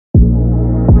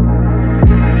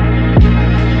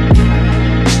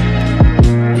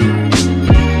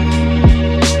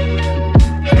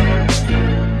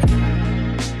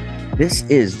This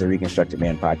is the Reconstructed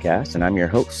Man podcast, and I'm your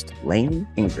host, Layne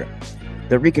Ingram.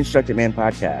 The Reconstructed Man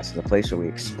podcast is a place where we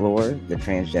explore the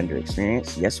transgender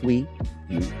experience, yes, we,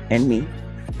 you, and me,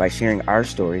 by sharing our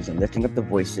stories and lifting up the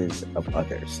voices of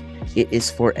others. It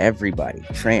is for everybody,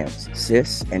 trans,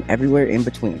 cis, and everywhere in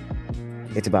between.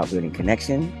 It's about building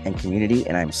connection and community,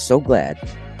 and I'm so glad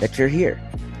that you're here.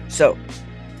 So,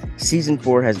 season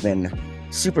 4 has been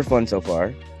super fun so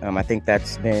far.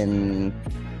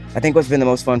 I think what's been the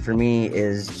most fun for me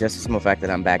is just the simple fact that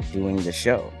I'm back doing the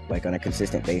show, like on a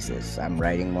consistent basis. I'm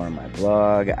writing more on my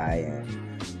blog. I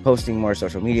am posting more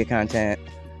social media content,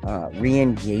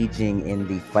 re-engaging in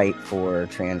the fight for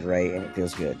trans right, and it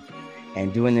feels good.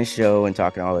 And doing this show and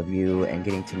talking to all of you and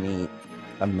getting to meet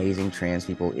amazing trans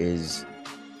people is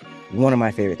one of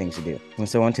my favorite things to do. And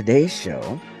so on today's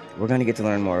show, we're going to get to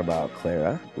learn more about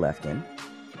Clara Lefton,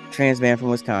 trans man from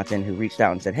Wisconsin who reached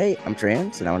out and said, "Hey, I'm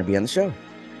trans and I want to be on the show."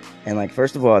 And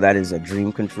first of all, that is a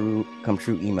dream come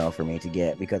true email for me to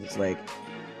get, because it's like,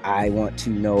 I want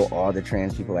to know all the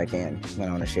trans people I can, and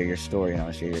I want to share your story and I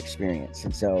want to share your experience.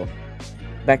 And so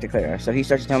back to Clara. So he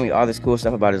starts to tell me all this cool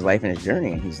stuff about his life and his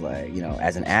journey. And he's like,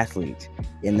 as an athlete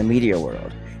in the media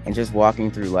world and just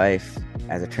walking through life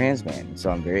as a trans man. And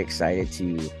so I'm very excited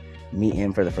to meet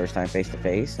him for the first time face to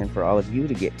face, and for all of you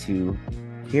to get to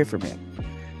hear from him.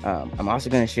 I'm also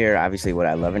going to share, obviously, what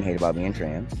I love and hate about being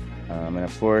trans. And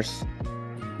of course,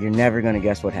 you're never going to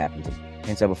guess what happened to me.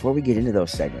 And so before we get into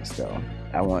those segments, though,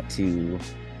 I want to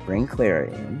bring Clara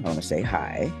in. I want to say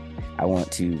hi. I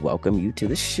want to welcome you to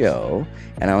the show.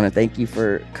 And I want to thank you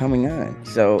for coming on.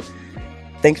 So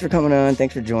thanks for coming on.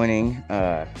 Thanks for joining.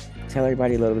 Tell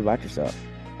everybody a little bit about yourself.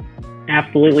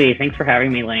 Absolutely. Thanks for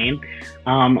having me, Layne.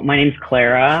 My name's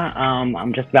Clara.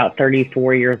 I'm just about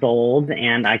 34 years old,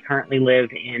 and I currently live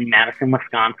in Madison,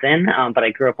 Wisconsin, but I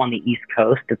grew up on the East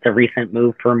Coast. It's a recent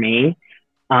move for me.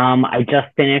 I just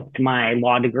finished my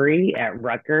law degree at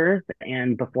Rutgers,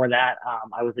 and before that,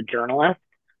 I was a journalist.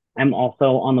 I'm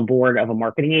also on the board of a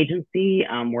marketing agency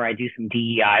where I do some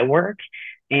DEI work.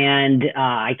 And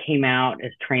I came out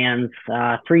as trans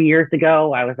 3 years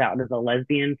ago. I was out as a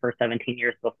lesbian for 17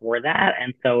 years before that.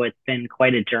 And so it's been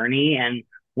quite a journey. And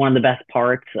one of the best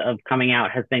parts of coming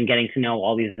out has been getting to know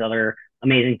all these other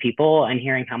amazing people and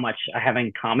hearing how much I have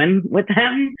in common with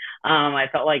them. I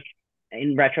felt like,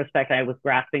 in retrospect, I was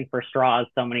grasping for straws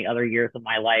so many other years of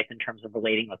my life in terms of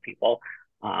relating with people.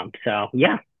 So,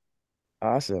 yeah.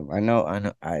 Awesome.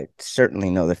 I certainly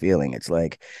know the feeling. It's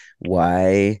like,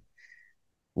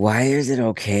 why is it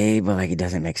okay, but it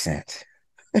doesn't make sense?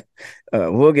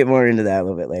 We'll get more into that a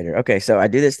little bit later. Okay, so I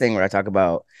do this thing where I talk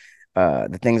about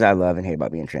the things I love and hate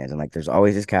about being trans. And there's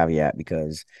always this caveat,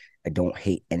 because I don't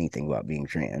hate anything about being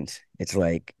trans. It's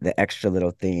like the extra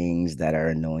little things that are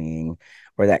annoying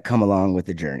or that come along with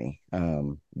the journey.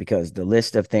 Because the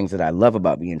list of things that I love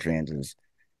about being trans is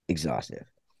exhaustive.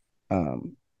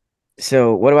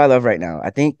 So what do I love right now? I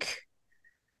think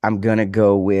I'm gonna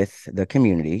go with the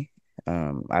community.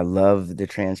 I love the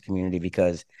trans community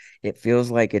because it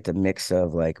feels like it's a mix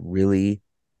of really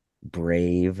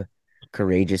brave,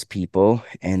 courageous people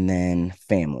and then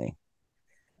family.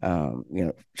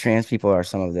 Trans people are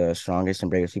some of the strongest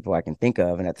and bravest people I can think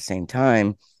of. And at the same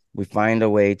time, we find a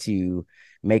way to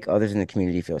make others in the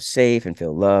community feel safe and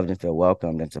feel loved and feel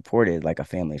welcomed and supported like a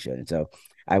family should. And so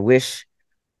I wish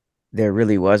there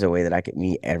really was a way that I could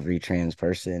meet every trans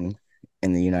person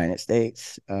in the United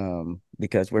States,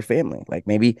 because we're family.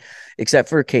 Maybe except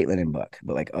for Caitlin and Buck,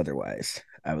 but otherwise,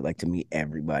 I would like to meet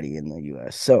everybody in the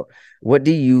U.S. So, what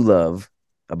do you love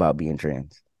about being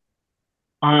trans?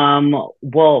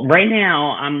 Well, right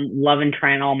now I'm loving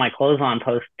trying all my clothes on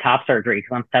post top surgery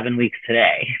because I'm 7 weeks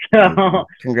today. So, um,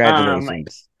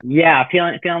 Congratulations. yeah,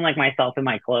 feeling like myself in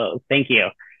my clothes. Thank you.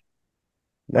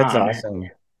 That's Um, awesome.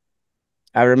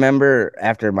 I remember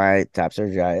after my top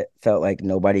surgery, I felt like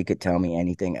nobody could tell me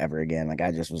anything ever again.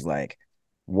 I just was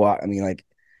what? I mean,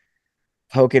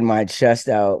 poking my chest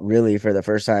out really for the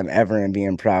first time ever and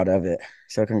being proud of it.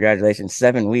 So congratulations,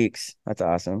 7 weeks. That's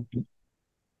awesome. Cool.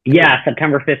 yeah,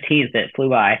 September 15th, it flew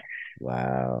by.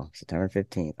 Wow. September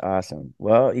 15th. Awesome.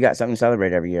 Well, you got something to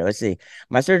celebrate every year. Let's see.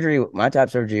 My top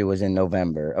surgery was in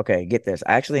November. Okay, get this.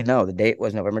 I actually know the date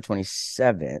was November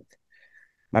 27th.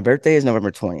 My birthday is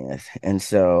November 20th. And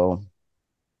so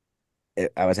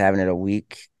I was having it a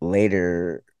week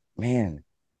later. Man,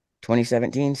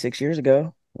 2017, 6 years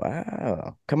ago.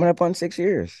 Wow. Coming up on 6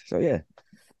 years. So yeah,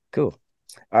 cool.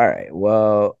 All right.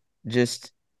 Well,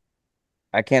 just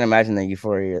I can't imagine the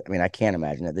euphoria. I mean, I can't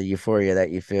imagine it. The euphoria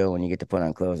that you feel when you get to put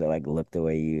on clothes that look the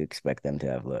way you expect them to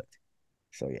have looked.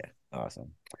 So yeah.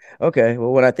 Awesome. Okay.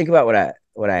 Well, when I think about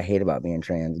what I hate about being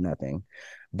trans, nothing.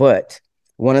 But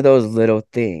one of those little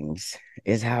things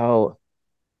is how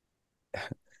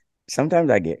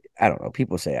sometimes I don't know,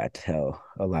 people say I tell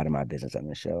a lot of my business on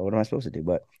the show. What am I supposed to do?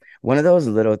 But one of those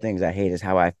little things I hate is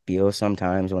how I feel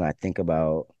sometimes when I think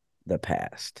about the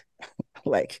past.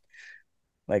 Like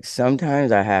like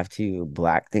sometimes I have to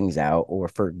black things out or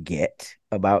forget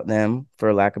about them,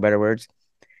 for lack of better words,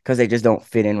 because they just don't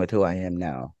fit in with who I am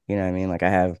now. You know what I mean? Like I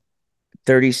have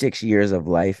 36 years of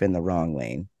life in the wrong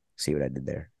lane. See what I did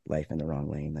there? Life in the wrong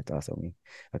lane. That's also me.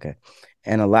 Okay.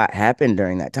 And a lot happened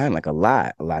during that time, like a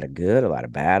lot of good, a lot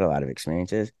of bad, a lot of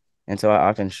experiences. And so I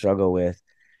often struggle with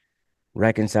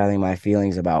reconciling my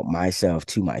feelings about myself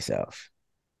to myself.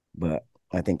 But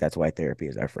I think that's why therapy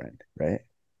is our friend, right?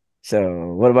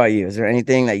 So, what about you? Is there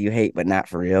anything that you hate but not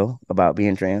for real about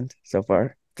being trans so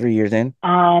far? 3 years in?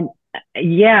 Um,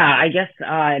 yeah, I guess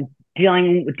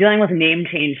dealing with name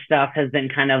change stuff has been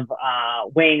kind of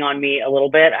weighing on me a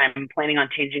little bit. I'm planning on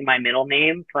changing my middle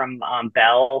name from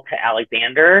Bell to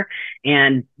Alexander,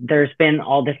 and there's been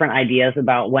all different ideas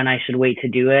about when I should wait to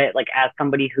do it. Like as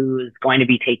somebody who's going to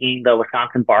be taking the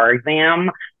Wisconsin bar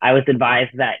exam, I was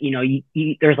advised that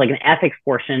there's like an ethics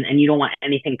portion, and you don't want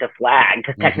anything to flag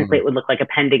because technically Mm-hmm. it would look like a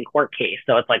pending court case.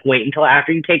 So it's like wait until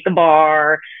after you take the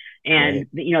bar. Right. And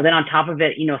then on top of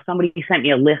it, somebody sent me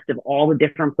a list of all the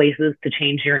different places to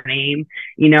change your name.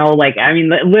 Like I mean,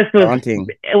 the list was Daunting.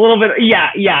 a little bit,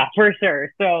 yeah, for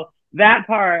sure. So that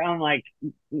part, I'm like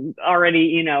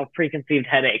already, preconceived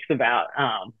headaches about.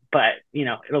 But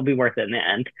it'll be worth it in the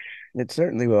end. It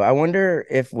certainly will. I wonder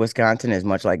if Wisconsin is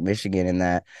much like Michigan in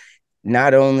that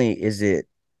not only is it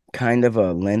kind of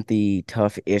a lengthy,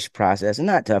 tough-ish process, and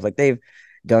not tough, like they've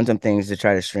done some things to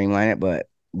try to streamline it, but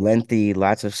lengthy,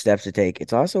 lots of steps to take.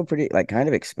 It's also pretty, like, kind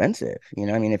of expensive.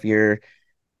 I mean,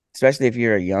 especially if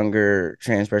you're a younger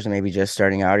trans person, maybe just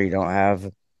starting out, or you don't have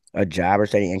a job or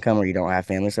steady income, or you don't have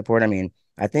family support. I mean,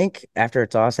 I think after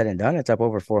it's all said and done, it's up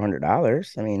over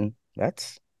 $400. I mean,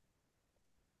 that's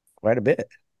quite a bit.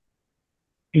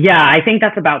 Yeah, I think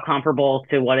that's about comparable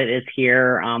to what it is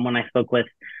here. When I spoke with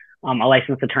a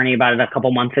licensed attorney about it a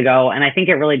couple months ago, and I think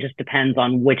it really just depends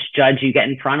on which judge you get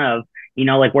in front of.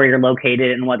 Like where you're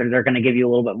located and whether they're going to give you a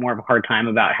little bit more of a hard time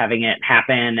about having it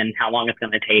happen and how long it's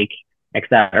going to take, et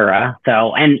cetera.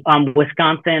 So, and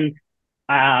Wisconsin,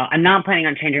 I'm not planning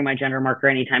on changing my gender marker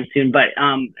anytime soon, but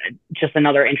just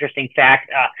another interesting fact: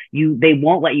 they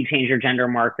won't let you change your gender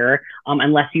marker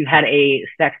unless you had a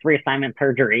sex reassignment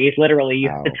surgery. Literally, you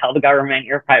have to Wow. tell the government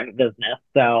you're a private business.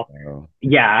 So, Wow.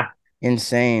 yeah,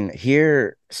 Insane.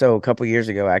 Here, so a couple years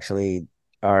ago, actually,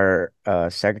 our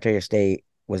Secretary of State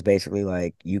was basically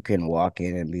like, you can walk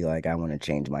in and be like, I want to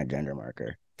change my gender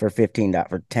marker for for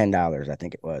 $10, I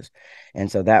think it was.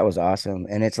 And so that was awesome.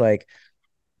 And it's like,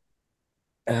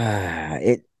 uh,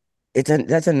 it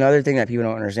that's another thing that people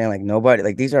don't understand. Like nobody,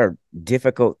 like these are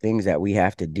difficult things that we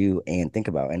have to do and think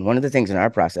about. And one of the things in our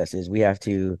process is we have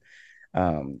to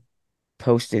um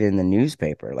posted in the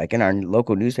newspaper, like in our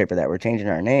local newspaper, that we're changing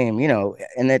our name,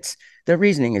 and it's the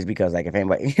reasoning is because like if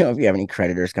anybody, if you have any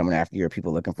creditors coming after you or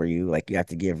people looking for you, like you have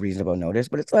to give reasonable notice.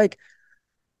 But it's like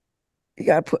you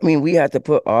gotta put, I mean, we have to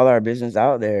put all our business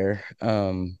out there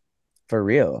for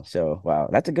real. So wow,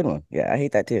 that's a good one. Yeah, I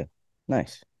hate that too.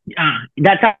 Nice.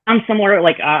 that sounds similar.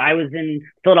 Like I was in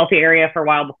Philadelphia area for a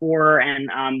while before, and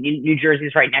New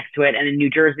Jersey's right next to it. And in New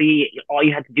Jersey, all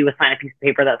you had to do was sign a piece of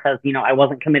paper that says, I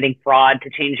wasn't committing fraud to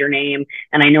change your name.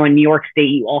 And I know in New York State,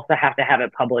 you also have to have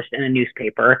it published in a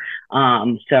newspaper.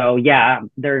 So yeah,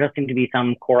 there does seem to be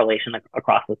some correlation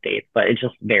across the states, but it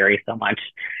just varies so much.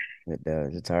 It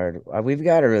does. It's hard. We've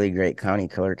got a really great county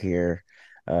clerk here.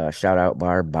 Shout out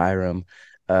Barb Byram.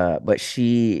 But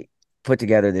she put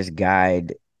together this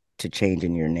guide to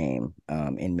changing your name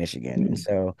in Michigan. And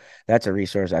so that's a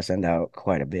resource I send out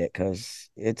quite a bit because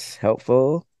it's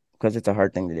helpful because it's a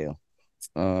hard thing to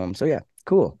do. So yeah,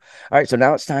 cool. All right, so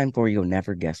now it's time for You'll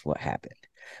Never Guess What Happened.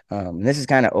 This is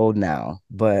kind of old now,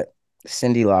 but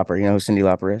Cyndi Lauper, you know who Cyndi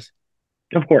Lauper is?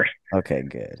 Of course. Okay,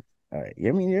 good. All right.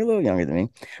 I mean, you're a little younger than me,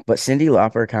 but Cyndi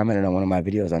Lauper commented on one of my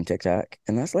videos on TikTok,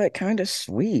 and that's like kind of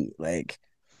sweet. Like,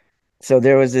 so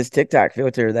there was this TikTok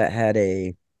filter that had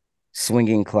a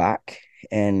swinging clock,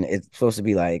 and it's supposed to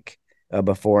be like a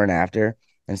before and after.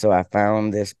 And so I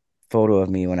found this photo of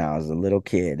me when I was a little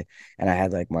kid, and I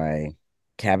had like my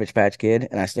Cabbage Patch Kid,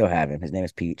 and I still have him. His name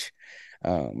is Peach.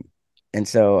 Um, and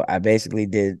so I basically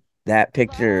did that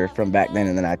picture from back then,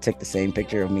 and then I took the same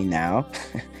picture of me now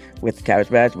with Cabbage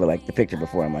Patch, but like the picture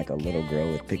before, I'm like a little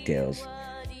girl with pigtails,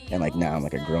 and like now I'm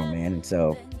like a grown man. And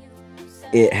so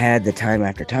it had the Time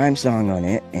After Time song on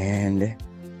it, and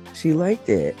she liked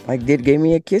it. Like, gave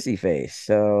me a kissy face.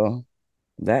 So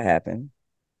that happened.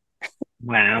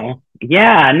 Wow.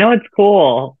 Yeah, no, it's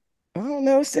cool. I don't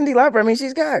know, Cyndi Lauper. I mean,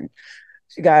 she got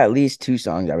at least two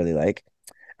songs I really like.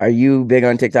 Are you big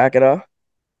on TikTok at all?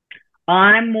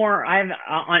 I'm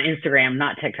on Instagram,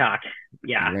 not TikTok.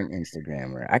 Yeah. You're an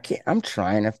Instagrammer. I can't. I'm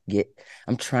trying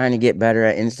to get better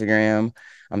at Instagram.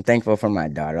 I'm thankful for my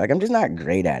daughter. Like, I'm just not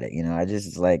great at it. I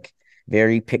just like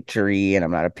very picturey, and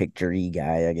I'm not a picturey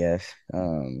guy, I guess. I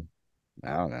don't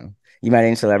know. You met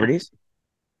any celebrities?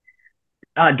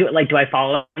 Do I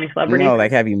follow any celebrities? No,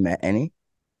 like, have you met any?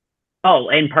 Oh,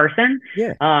 in person?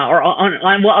 Yeah. Or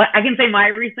well, I can say my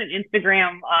recent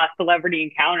Instagram celebrity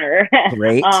encounter.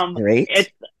 Great, great. It's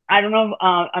I don't know.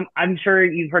 I'm sure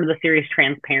you've heard of the series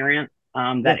Transparent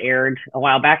Yeah. that aired a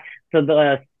while back. So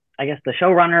I guess the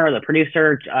showrunner or the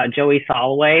producer, Joey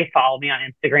Soloway, followed me on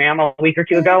Instagram a week or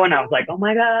two ago, and I was like, oh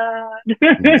my god.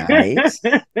 Nice.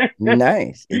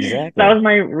 Nice. That Exactly. was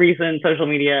my recent social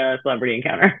media celebrity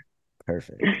encounter.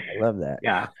 Perfect. I love that.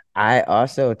 Yeah. I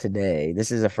also today,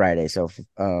 this is a Friday, so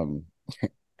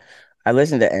I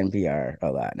listen to NPR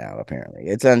a lot now, apparently.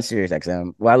 It's on Sirius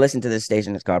XM. Well, I listen to this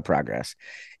station, it's called Progress.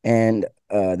 And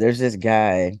there's this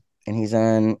guy, and he's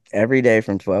on every day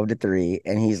from 12 to 3,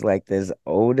 and he's like this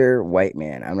older white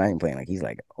man. I'm not even playing, like, he's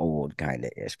like old kind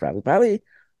of ish, probably.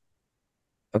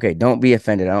 Okay, don't be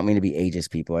offended. I don't mean to be ageist,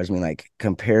 people. I just mean like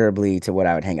comparably to what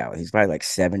I would hang out with. He's probably like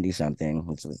 70 something,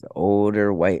 which is the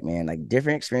older white man, like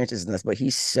different experiences than us, but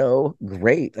he's so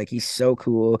great. Like, he's so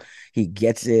cool. He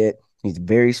gets it. He's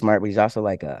very smart, but he's also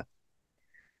like a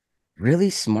really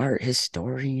smart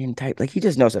historian type. Like, he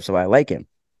just knows stuff. So I like him.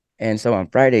 And so on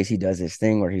Fridays, he does this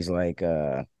thing where he's like,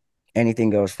 anything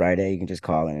goes Friday, you can just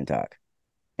call in and talk.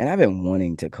 And I've been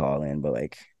wanting to call in, but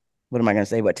like, what am I gonna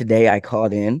say? But today I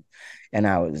called in and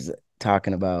I was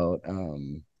talking about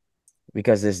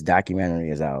because this documentary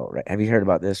is out, right? Have you heard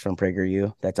about this from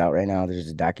PragerU that's out right now? There's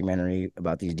a documentary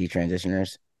about these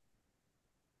detransitioners.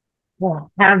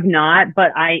 Well, have not,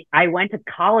 but I went to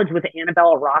college with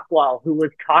Annabella Rockwell, who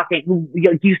was talking, who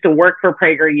used to work for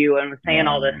PragerU and was saying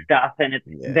all this Um, stuff, and it's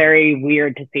yeah. very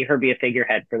weird to see her be a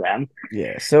figurehead for them.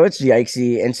 Yeah, so it's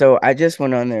yikesy. And so I just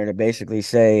went on there to basically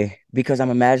say, because I'm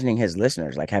imagining his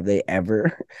listeners, like, have they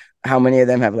ever, how many of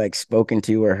them have like spoken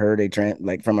to or heard a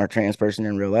like from our trans person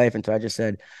in real life? And so I just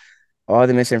said, all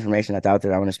the misinformation that's out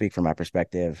there, I want to speak from my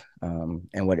perspective,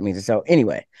 and what it means. And so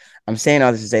anyway, I'm saying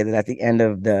all this to say that at the end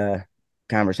of the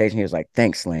conversation, he was like,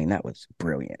 thanks, Layne. That was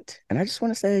brilliant. And I just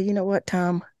want to say, you know what,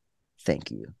 Tom? Thank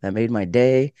you. That made my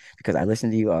day because I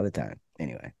listen to you all the time.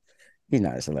 Anyway, he's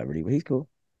not a celebrity, but he's cool.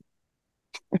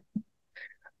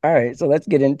 All right, so let's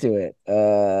get into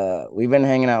it. We've been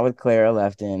hanging out with Clara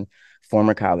Lefton,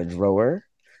 former college rower,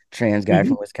 trans guy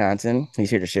from Mm-hmm. Wisconsin. He's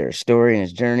here to share his story and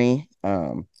his journey.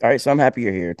 All right, so I'm happy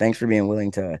you're here. Thanks for being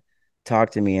willing to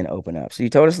talk to me and open up. So you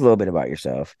told us a little bit about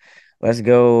yourself. Let's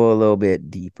go a little bit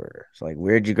deeper. So, like,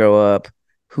 where'd you grow up?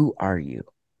 Who are you?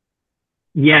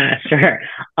 Yeah, sure.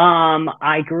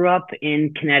 I grew up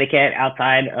in Connecticut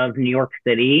outside of New York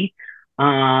City,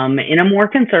 in a more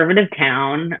conservative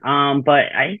town.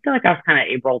 But I feel like I was kind of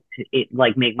able to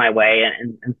like make my way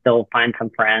and still find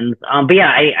some friends. But yeah,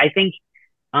 I think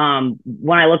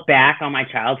when I look back on my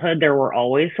childhood, there were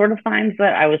always sort of signs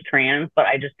that I was trans, but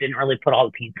I just didn't really put all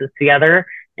the pieces together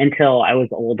until I was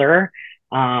older.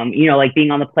 Like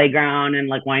being on the playground and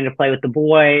like wanting to play with the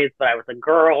boys, but I was a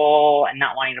girl and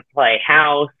not wanting to play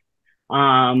house.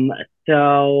 Um,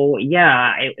 so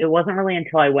yeah, it wasn't really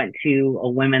until I went to a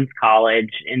women's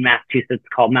college in Massachusetts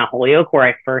called Mount Holyoke where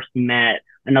I first met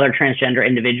another transgender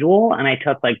individual, and I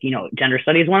took like, gender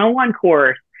studies 101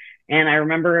 course. And I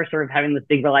remember sort of having this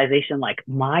big realization, like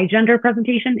my gender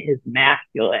presentation is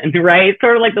masculine, right?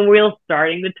 Sort of like the wheels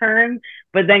starting to turn,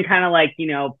 but then kind of like,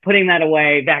 putting that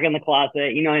away back in the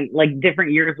closet, and like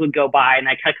different years would go by and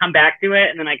I kind of come back to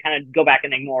it and then I kind of go back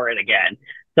and ignore it again.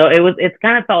 So it's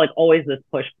kind of felt like always this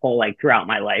push pull like throughout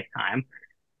my lifetime.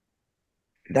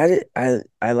 That is,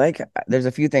 I like. There's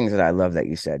a few things that I love that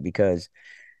you said because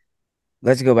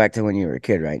let's go back to when you were a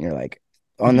kid, right? And you're like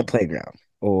on the Mhm. playground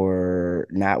or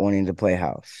not wanting to play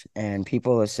house. And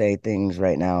people will say things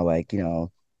right now like,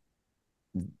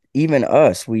 even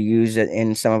us, we use it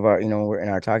in some of our, we're in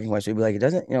our talking points. We'd be like, it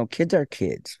doesn't, kids are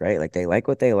kids, right? Like, they like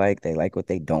what they like what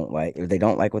they don't like, or they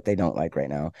don't like what they don't like right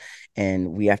now.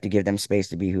 And we have to give them space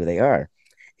to be who they are.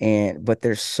 But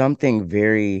there's something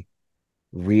very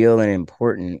real and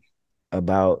important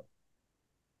about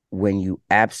when you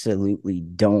absolutely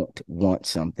don't want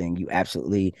something, you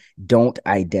absolutely don't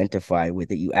identify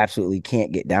with it, you absolutely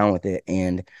can't get down with it.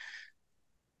 And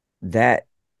that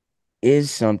is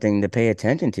something to pay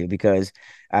attention to because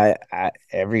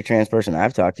Every trans person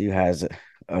I've talked to has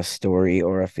a story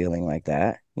or a feeling like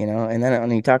that, you know. And then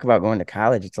when you talk about going to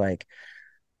college, it's like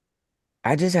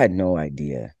I just had no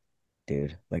idea,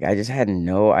 dude. Like I just had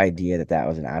no idea that that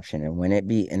was an option. And when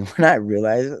I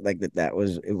realized like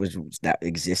that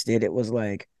existed, it was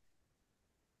like,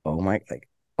 oh my, like,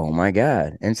 oh my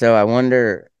God. And so I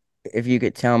wonder if you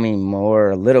could tell me a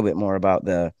little bit more about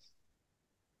the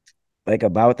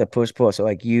push pull. So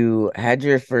like you had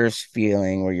your first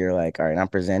feeling where you're like, all right, I'm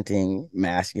presenting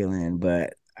masculine,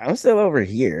 but I'm still over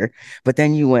here. But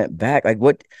then you went back. Like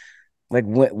what,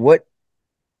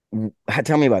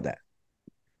 tell me about that.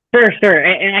 Sure, sure.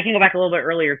 And I can go back a little bit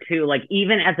earlier too. Like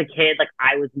even as a kid, like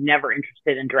I was never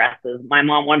interested in dresses. My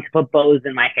mom wanted to put bows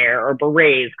in my hair or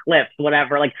berets, clips,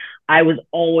 whatever. Like I was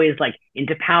always like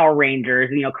into Power Rangers,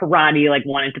 karate, like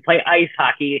wanted to play ice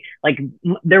hockey. Like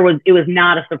it was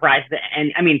not a surprise.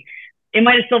 And I mean, it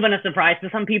might have still been a surprise to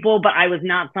some people, but I was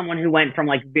not someone who went from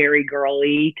like very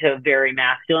girly to very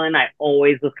masculine. I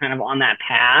always was kind of on that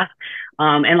path.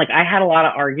 And like I had a lot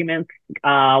of arguments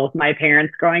with my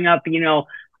parents growing up,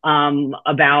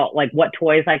 about like what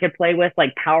toys I could play with.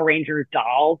 Like Power Rangers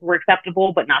dolls were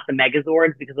acceptable, but not the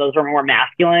Megazords because those were more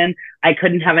masculine. I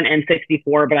couldn't have an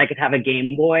N64, but I could have a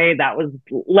Game Boy. That was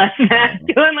less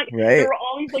masculine. Like there Right. were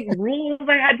always like rules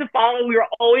I had to follow. We were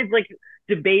always like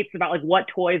debates about like what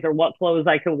toys or what clothes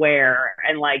I could wear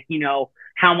and like,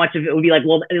 how much of it would be like,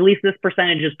 well, at least this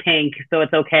percentage is pink, so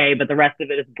it's okay, but the rest of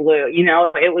it is blue.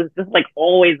 It was just like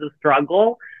always a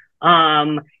struggle.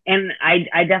 And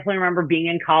I definitely remember being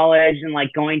in college and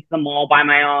like going to the mall by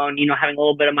my own, having a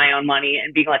little bit of my own money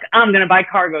and being like, I'm gonna buy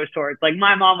cargo shorts. Like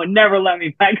my mom would never let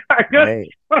me buy cargo Right.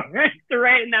 shorts,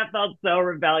 right? And that felt so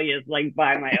rebellious, like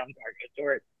buy my own cargo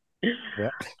shorts. Yeah.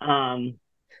 Um,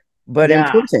 But yeah,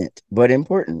 important. But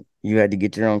important. You had to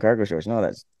get your own cargo shorts.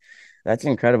 No, that's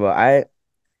incredible.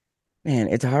 Man,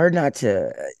 it's hard not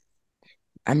to.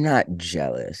 I'm not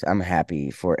jealous. I'm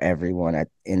happy for everyone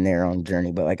in their own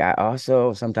journey, but like I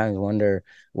also sometimes wonder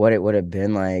what it would have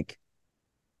been like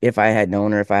if I had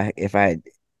known, or if I had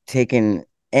taken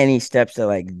any steps to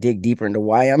like dig deeper into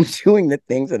why I'm doing the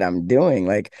things that I'm doing.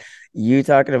 Like you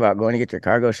talking about going to get your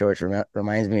cargo shorts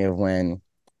reminds me of when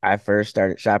I first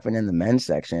started shopping in the men's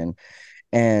section,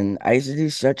 and I used to do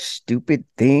such stupid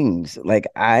things. Like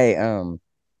I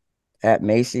at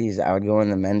Macy's, I would go in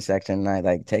the men's section and I'd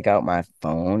like take out my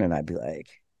phone and I'd be like,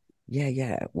 yeah,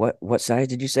 yeah. What size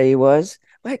did you say he was?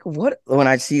 Like what when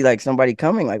I see like somebody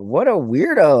coming, like what a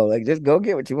weirdo. Like just go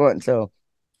get what you want. So,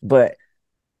 but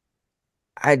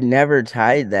I'd never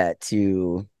tied that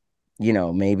to,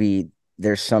 maybe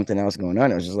there's something else going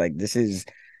on. It was just like this is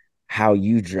how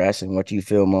you dress and what you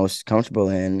feel most comfortable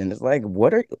in. And it's like,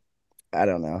 I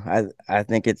don't know. I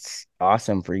think it's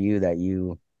awesome for you that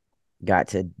you got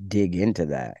to dig into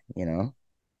that, you know?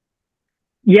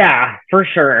 yeah, for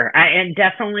sure. And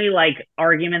definitely like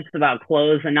arguments about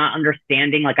clothes and not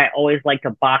understanding. Like I always liked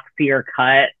a boxier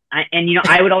cut.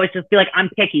 I would always just be like, I'm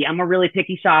picky. I'm a really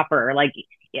picky shopper. Like,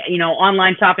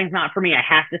 online shopping's not for me. I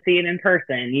have to see it in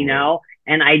person, Right.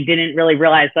 And I didn't really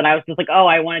realize that I was just like, oh,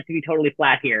 I want it to be totally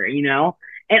flat here,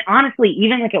 And honestly,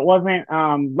 even like it wasn't,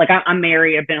 like I'm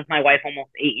married. I've been with my wife almost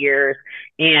 8 years.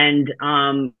 And,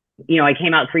 I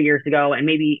came out 3 years ago and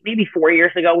maybe 4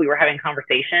 years ago, we were having a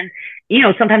conversation.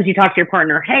 Sometimes you talk to your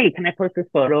partner, hey, can I post this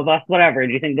photo of us? Whatever.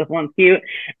 Do you think this one's cute?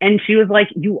 And she was like,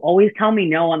 you always tell me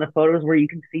no on the photos where you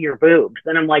can see your boobs.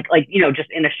 And I'm like,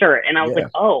 just in a shirt. And I was like, Yeah.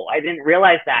 oh, I didn't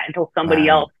realize that until somebody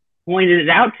Wow. else pointed it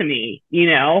out to me.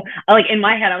 Like in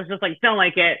my head, I was just like, don't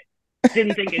like it.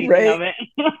 Didn't think anything Right. of it.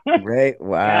 Right.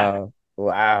 Yeah, Wow.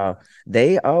 Wow.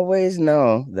 They always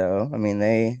know though. I mean,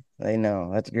 they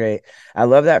know. That's great. I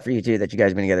love that for you too, that you guys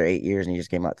have been together 8 years and you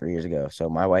just came out 3 years ago. So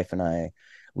my wife and I,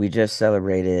 we just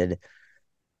celebrated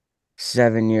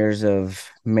 7 years of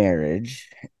marriage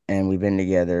and we've been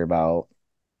together about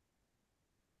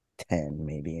 10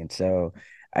 maybe. And so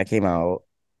I came out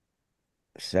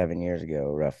 7 years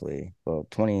ago, roughly. Well,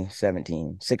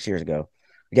 2017, 6 years ago.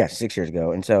 Yeah, 6 years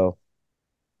ago. And so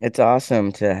it's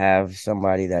awesome to have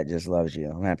somebody that just loves you.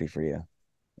 I'm happy for you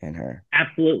and her.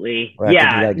 absolutely. We'll have to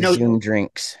do Yeah. like No, Zoom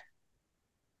drinks.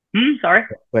 sorry.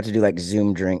 We'll have to do like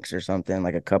Zoom drinks or something,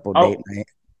 like a couple date Oh, night.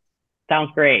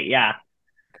 sounds great. Yeah,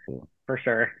 Cool. for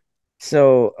sure.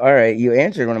 So, all right, you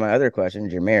answered one of my other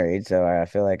questions. You're married, so I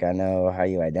feel like I know how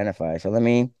you identify. So let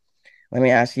me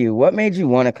ask you, what made you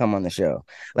want to come on the show?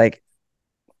 Like,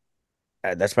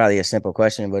 that's probably a simple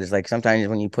question, but it's like sometimes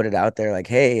when you put it out there, like,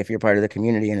 hey, if you're part of the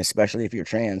community and especially if you're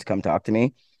trans, come talk to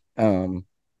me. Um,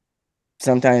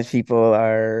 Sometimes people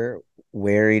are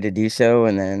wary to do so,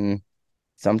 and then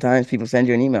sometimes people send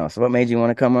you an email. So what made you want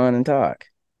to come on and talk?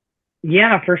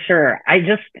 Yeah, for sure. I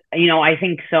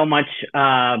think so much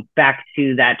back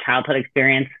to that childhood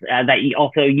experience that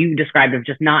you described of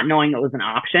just not knowing it was an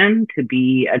option to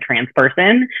be a trans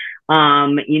person.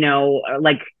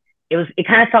 Like it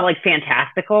kind of felt like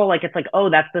fantastical. Like it's like, oh,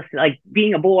 that's this like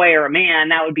being a boy or a man,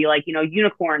 that would be like,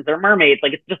 unicorns or mermaids.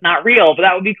 Like it's just not real, but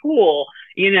that would be cool,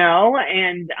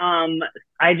 And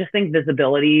I just think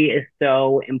visibility is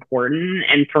so important.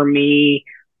 And for me,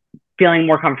 feeling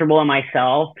more comfortable in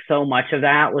myself, so much of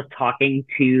that was talking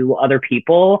to other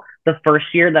people. The first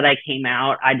year that I came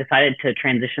out, I decided to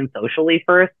transition socially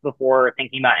first before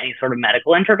thinking about any sort of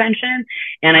medical intervention.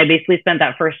 And I basically spent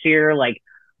that first year like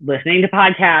listening to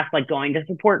podcasts, like going to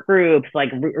support groups,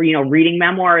 like reading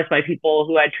memoirs by people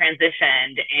who had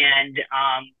transitioned. And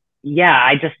yeah,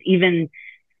 I just even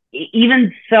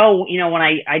so, when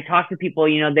I talk to people,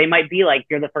 they might be like,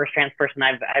 you're the first trans person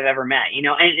I've ever met, and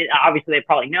obviously they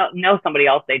probably know somebody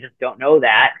else. They just don't know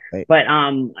that. Right. But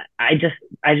I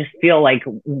just feel like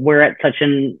we're at such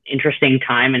an interesting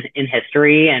time in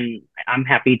history, and I'm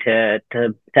happy to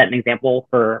set an example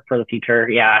for the future.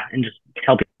 Yeah. And just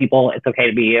tell people it's okay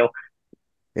to be you.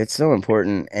 It's so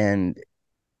important, and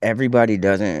everybody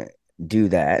doesn't do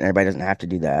that, and everybody doesn't have to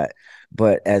do that.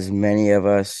 But as many of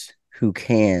us who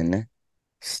can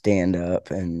stand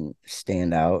up and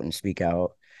stand out and speak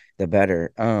out, the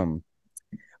better.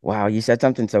 Wow, you said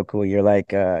something so cool. You're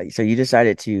like, so you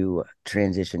decided to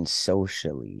transition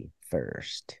socially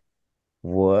first.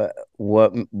 What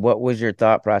was your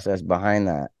thought process behind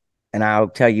that? And I'll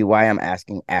tell you why I'm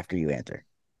asking after you answer.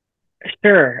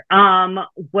 Sure.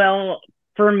 Well,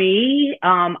 for me,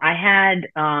 I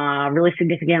had really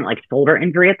significant like shoulder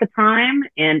injury at the time,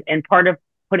 and part of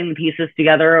putting the pieces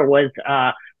together was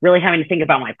really having to think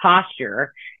about my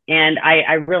posture. And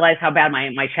I realized how bad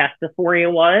my chest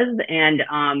dysphoria was. And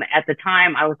at the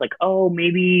time, I was like, oh,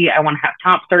 maybe I want to have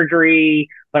top surgery,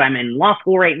 but I'm in law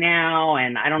school right now,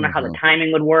 and I don't know how the Hmm.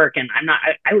 timing would work. And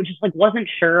I was just like wasn't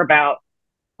sure about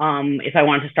if I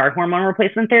wanted to start hormone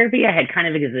replacement therapy. I had kind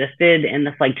of existed in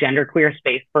this like genderqueer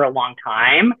space for a long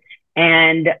time.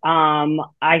 And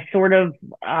I sort of,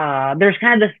 there's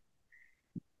kind of this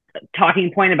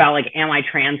talking point about like, am I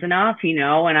trans enough,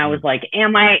 And I was like,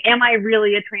 am I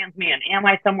really a trans man? Am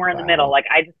I somewhere in the middle? Wow. Like,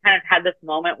 I just kind of had this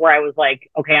moment where I was like,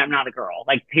 okay, I'm not a girl,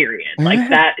 like, period. Like,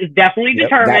 that is definitely Yep,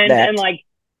 got determined. And that. like,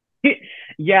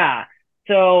 yeah.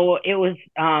 So it was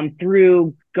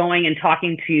through going and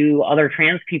talking to other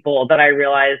trans people that I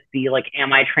realized the like,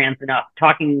 am I trans enough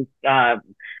talking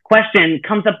question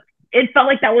comes up. It felt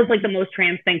like that was like the most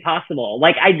trans thing possible.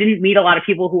 Like I didn't meet a lot of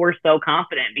people who were so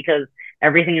confident because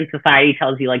everything in society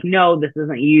tells you like, no, this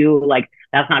isn't you. Like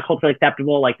that's not culturally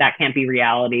acceptable. Like that can't be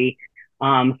reality.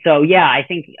 So yeah, I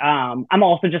think I'm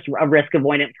also just a risk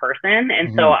avoidant person.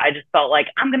 And so Hmm. I just felt like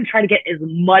I'm going to try to get as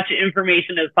much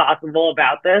information as possible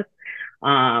about this.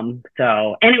 And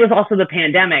it was also the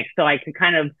pandemic. So I could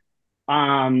kind of,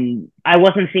 I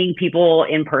wasn't seeing people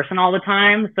in person all the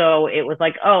time. So it was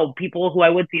like, oh, people who I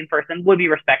would see in person would be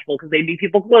respectful because they'd be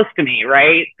people close to me.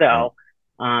 Right. Right.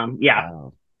 So, yeah.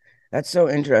 Wow. That's so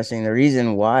interesting. The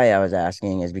reason why I was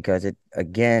asking is because it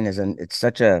again is it's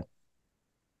such a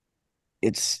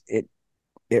it's it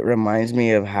reminds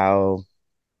me of how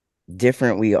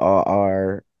different we all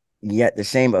are, yet the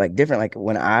same, but like different. Like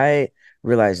when I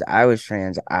realized I was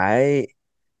trans, I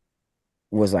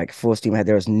was like full steam ahead.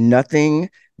 There was nothing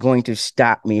going to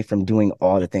stop me from doing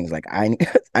all the things. Like I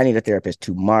need a therapist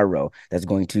tomorrow that's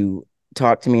going to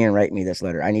talk to me and write me this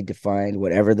letter. I need to find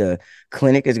whatever the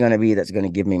clinic is going to be that's going to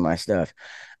give me my stuff.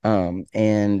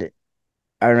 And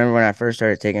I remember when I first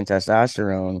started taking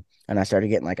testosterone and I started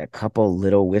getting like a couple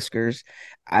little whiskers,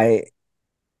 I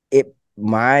it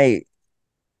my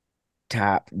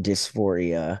top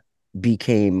dysphoria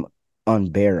became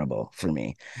unbearable for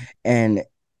me. And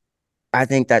I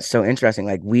think that's so interesting.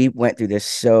 Like we went through this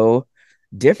so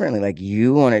differently. Like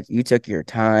you took your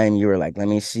time. You were like, let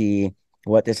me see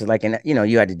what this is like. And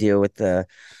you had to deal with the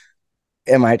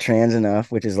am I trans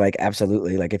enough, which is like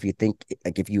absolutely like if you think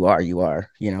like if you are, you are,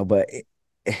 but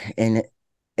and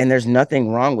and there's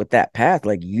nothing wrong with that path.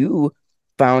 Like you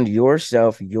found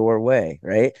yourself your way,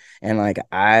 right? And like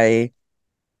I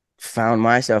found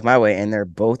myself my way, and they're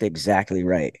both exactly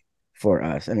right for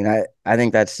us. I mean, I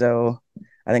think that's so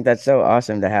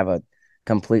awesome to have a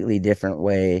completely different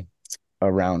way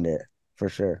around it for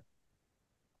sure.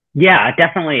 Yeah,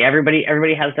 definitely. Everybody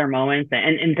has their moments,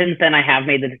 and since then I have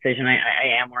made the decision.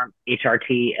 I am more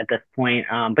HRT at this point.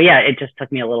 But yeah, it just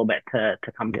took me a little bit to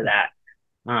come to Yeah. that.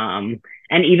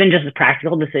 And even just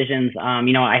practical decisions.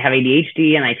 I have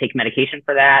ADHD and I take medication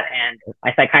for that. And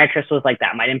my psychiatrist was like,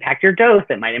 that might impact your dose.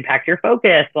 It might impact your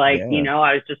focus. Like, Yeah.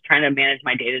 I was just trying to manage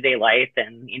my day-to-day life,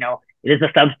 and, it is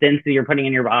a substance that you're putting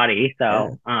in your body. Yeah.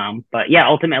 So, but yeah,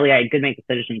 ultimately I did make the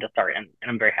decision to start, and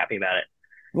I'm very happy about it.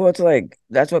 Well, it's like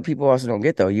that's what people also don't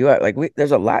get though. You are like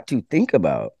there's a lot to think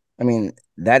about. I mean,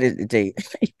 that is it's a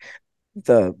it's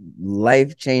a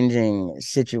life-changing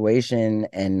situation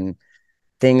and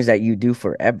things that you do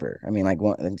forever. I mean, like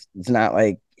it's not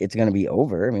like it's gonna be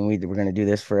over. I mean, we're gonna do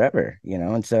this forever, you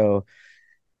know? And so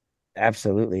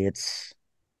absolutely it's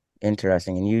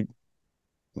interesting. And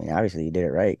I mean, obviously you did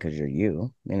it right because you're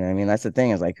you. You know what I mean? That's the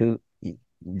thing, is like who you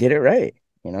did it right,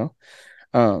 you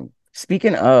know?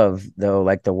 Speaking of though,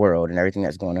 like the world and everything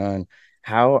that's going on,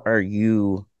 how are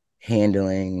you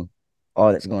handling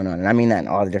all that's going on? And I mean that in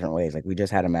all the different ways. Like we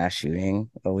just had a mass shooting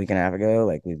a week and a half ago.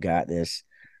 Like we've got this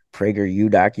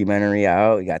PragerU documentary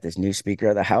out. We got this new Speaker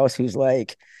of the House who's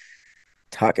like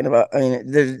talking about. I mean,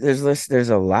 there's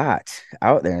a lot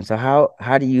out there. And so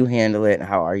how do you handle it? And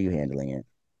how are you handling it?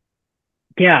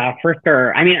 Yeah, for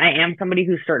sure. I mean, I am somebody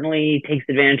who certainly takes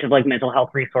advantage of like mental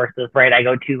health resources, right? I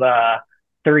go to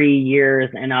 30 years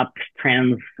and up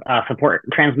trans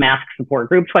mask support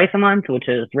group twice a month, which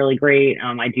is really great.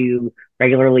 I do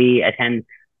regularly attend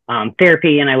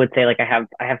therapy, and I would say like I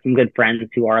have some good friends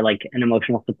who are like an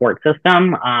emotional support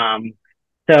system. And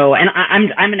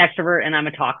I'm an extrovert and I'm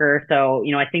a talker, so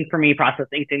I think for me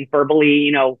processing things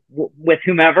verbally, with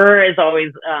whomever is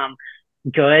always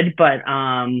good. But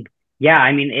yeah,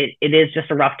 I mean, it is just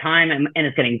a rough time, and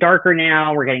it's getting darker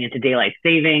now. We're getting into daylight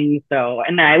savings. So,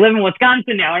 and I live in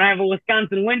Wisconsin now, and I have a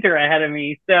Wisconsin winter ahead of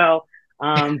me. So,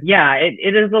 yeah,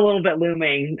 it is a little bit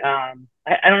looming.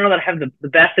 I don't know that I have the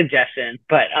best suggestions,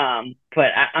 but I'm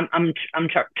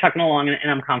chucking along, and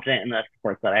I'm confident in the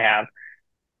supports that I have.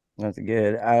 That's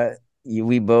good.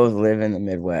 We both live in the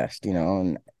Midwest,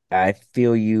 and I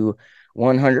feel you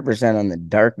 100% on the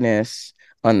darkness,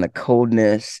 on the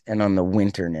coldness, and on the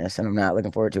winterness. And I'm not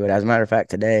looking forward to it. As a matter of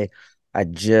fact, today I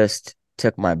just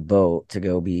took my boat to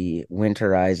go be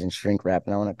winterized and shrink wrapped,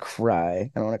 and I want to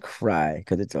cry. I want to cry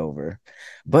because it's over.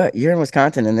 But you're in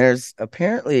Wisconsin, and there's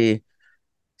apparently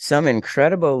some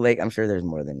incredible lake. I'm sure there's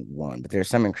more than one, but there's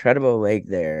some incredible lake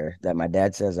there that my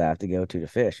dad says I have to go to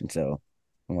fish. And so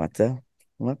we'll have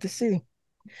to see.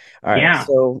 All right. Yeah.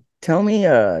 So tell me,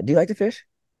 do you like to fish?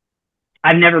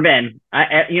 I've never been.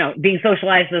 Being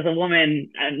socialized as a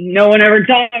woman, no one ever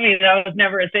told me that was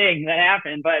never a thing that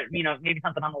happened. But maybe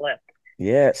something on the list.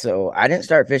 Yeah. So I didn't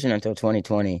start fishing until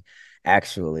 2020,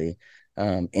 actually,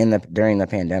 during the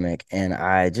pandemic, and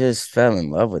I just fell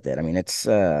in love with it. I mean, it's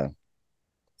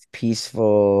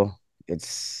peaceful.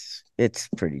 It's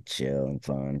pretty chill and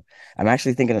fun. I'm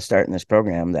actually thinking of starting this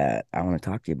program that I want to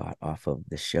talk to you about off of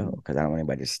the show because I don't want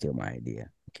anybody to steal my idea.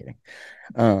 I'm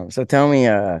kidding. So tell me,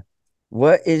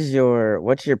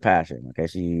 what's your passion? Okay,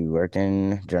 so you worked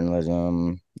in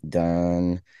journalism,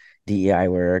 done DEI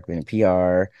work, been a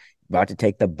PR, about to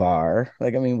take the bar.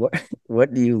 Like, I mean, what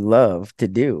what do you love to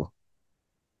do?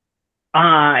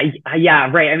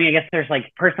 Yeah, right. I mean, I guess there's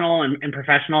like personal and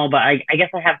professional, but I guess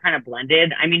I have kind of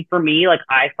blended. I mean, for me, like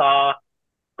I saw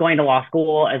going to law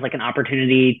school as like an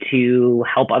opportunity to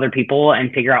help other people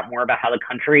and figure out more about how the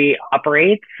country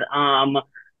operates.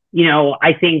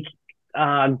 I think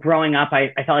growing up,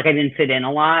 I felt like I didn't fit in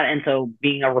a lot. And so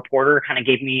being a reporter kind of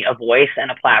gave me a voice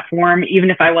and a platform. Even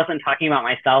if I wasn't talking about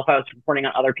myself, I was reporting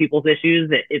on other people's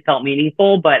issues. It felt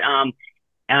meaningful. But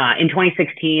in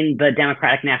 2016, the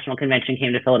Democratic National Convention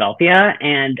came to Philadelphia,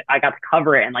 and I got to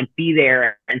cover it and like be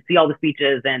there and see all the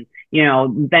speeches. And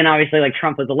then obviously like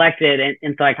Trump was elected,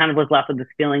 and so I kind of was left with this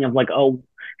feeling of like, oh,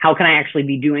 how can I actually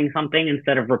be doing something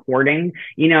instead of reporting,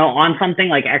 on something,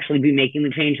 like actually be making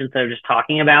the change instead of just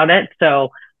talking about it. So,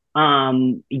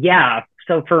 yeah.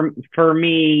 So for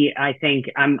me, I think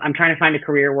I'm trying to find a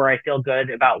career where I feel good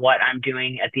about what I'm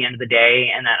doing at the end of the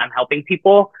day, and that I'm helping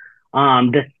people.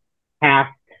 This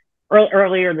past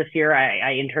Earlier this year,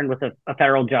 I interned with a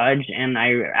federal judge, and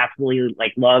I absolutely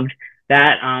like loved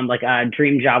that. Like a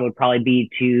dream job would probably be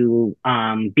to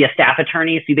be a staff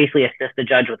attorney. So you basically assist the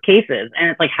judge with cases, and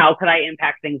it's like, how could I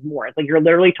impact things more? It's like you're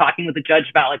literally talking with the judge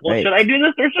about like, well, should I Right. do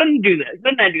this or shouldn't do this?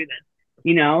 Shouldn't I do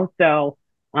this? So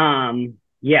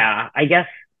yeah, I guess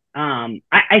I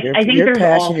think Your there's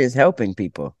passion all is helping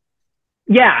people.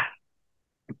 yeah,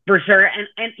 for sure. And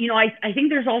I think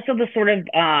there's also the sort of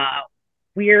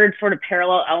weird sort of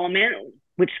parallel element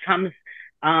which comes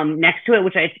next to it,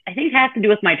 which I think has to do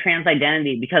with my trans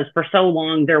identity, because for so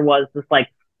long there was this like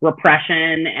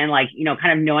repression and like,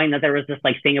 kind of knowing that there was this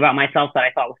like thing about myself that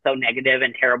I thought was so negative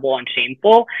and terrible and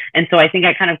shameful. And so I think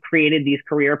I kind of created these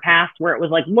career paths where it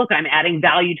was like, look, I'm adding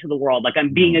value to the world. Like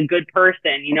I'm being a good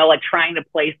person, like trying to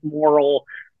place moral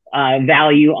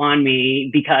value on me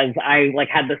because I like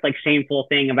had this like shameful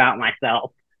thing about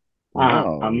myself.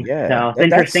 No, yeah, So it's that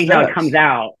interesting how it comes sucks.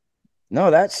 out.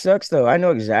 No, that sucks though. I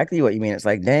know exactly what you mean. It's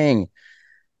like, dang,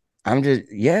 I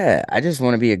just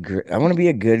want to be I want to be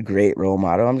a good, great role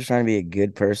model. I'm just trying to be a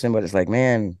good person, but it's like,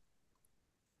 man,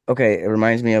 okay, it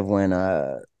reminds me of when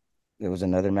there was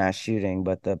another mass shooting,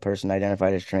 but the person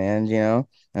identified as trans, and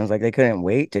I was like, they couldn't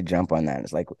wait to jump on that.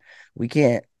 It's like we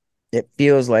can't, it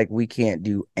feels like we can't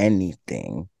do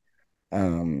anything.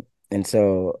 And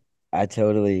so I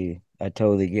totally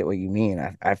get what you mean.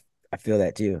 I feel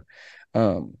that too.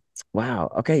 Um,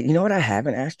 wow. Okay, you know what I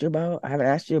haven't asked you about? I haven't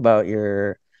asked you about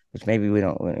your, which maybe we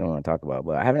don't want to talk about,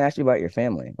 but I haven't asked you about your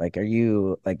family. Like, are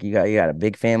you like you got a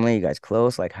big family? You guys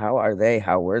close? Like, how are they?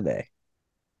 How were they?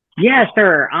 Yeah,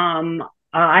 sure. I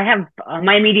have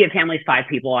my immediate family is 5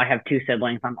 people. I have 2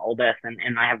 siblings. I'm the oldest,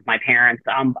 and I have my parents.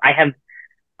 I have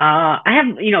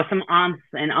some aunts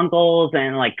and uncles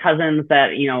and like cousins that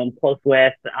I'm close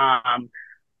with.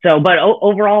 But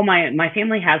overall, my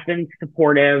family has been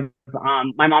supportive.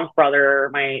 My mom's brother,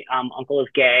 my uncle is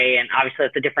gay, and obviously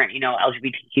it's a different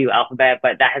LGBTQ alphabet,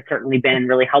 but that has certainly been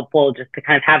really helpful just to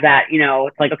kind of have that.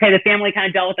 It's like okay, the family kind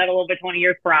of dealt with that a little bit 20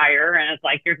 years prior, and it's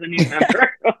like here's a new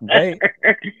member. Right.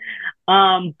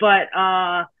 But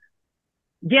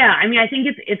yeah, I mean, I think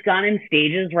it's gone in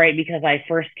stages, right? Because I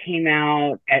first came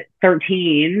out at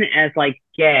 13 as like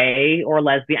gay or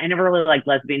lesbian. I never really liked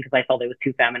lesbian because I felt it was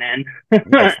too feminine.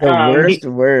 It's the um, worst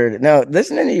word. No,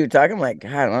 listening to you talking, I'm like,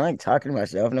 God, I'm like talking to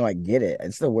myself. No, I get it.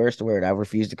 It's the worst word. I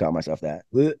refuse to call myself that.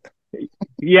 Ugh.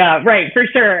 yeah, right, for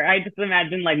sure. I just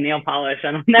imagine like nail polish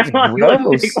on It's that one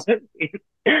gross. but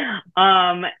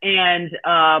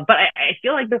I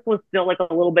feel like this was still like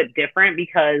a little bit different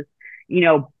because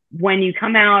when you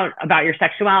come out about your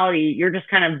sexuality, you're just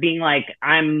kind of being like,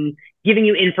 I'm giving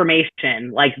you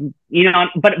information, like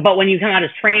but when you come out as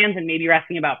trans and maybe you're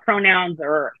asking about pronouns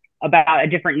or about a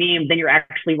different name, then you're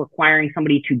actually requiring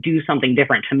somebody to do something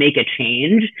different to make a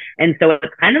change, and so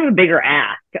it's kind of a bigger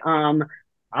ask.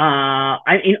 I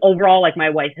mean, overall, like my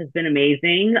wife has been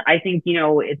amazing. I think,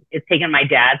 it's taken my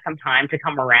dad some time to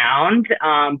come around.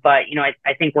 But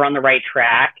I think we're on the right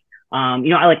track.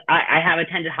 I have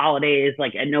attended holidays.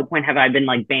 Like at no point have I been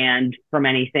like banned from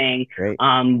anything. Great.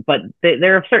 But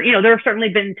there have certainly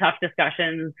been tough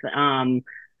discussions. But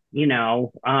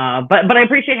I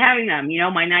appreciate having them.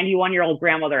 My 91-year-old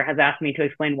grandmother has asked me to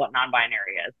explain what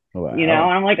non-binary is. And Wow.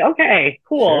 I'm like, okay,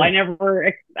 cool. I Sure.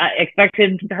 never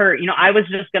expected her. I was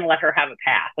just gonna let her have a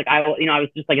pass. Like I was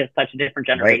just like it's such a different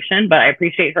Right. generation. But I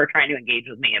appreciate her trying to engage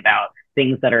with me about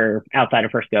things that are outside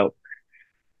of her scope.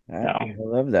 I So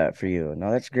love that for you.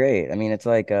 No, that's great. I mean, it's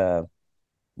like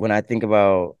when I think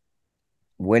about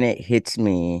when it hits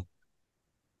me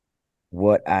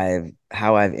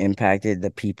how I've impacted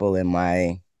the people in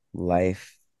my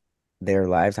life, their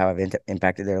lives, how I've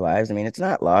impacted their lives. I mean, it's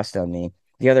not lost on me.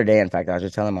 The other day, in fact, I was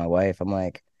just telling my wife, I'm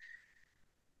like,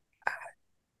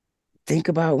 think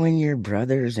about when your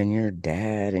brothers and your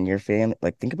dad and your family,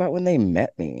 like, think about when they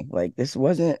met me. Like, this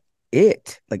wasn't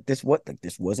it. This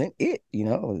wasn't it.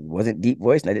 It wasn't deep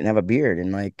voice and I didn't have a beard.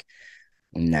 And like,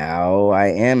 now I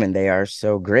am, and they are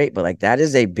so great. But like, that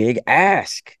is a big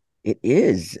ask. It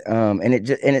is. And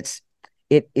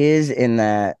it is in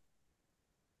that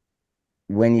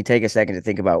when you take a second to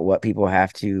think about what people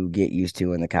have to get used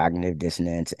to and the cognitive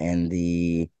dissonance and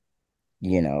the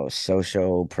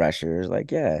social pressures,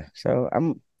 like, yeah, so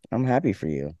I'm happy for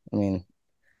you. I mean,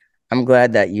 I'm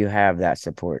glad that you have that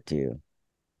support too.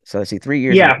 So let's see, 3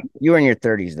 years ago, yeah, you were in your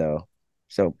 30s though.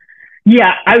 So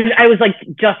yeah. I was like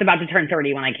just about to turn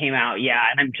 30 when I came out. Yeah,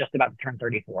 and I'm just about to turn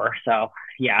 34. So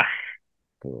yeah.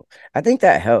 cool. I think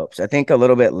that helps. I think a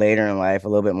little bit later in life, a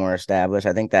little bit more established,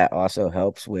 I think that also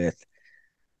helps with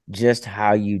just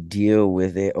how you deal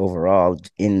with it overall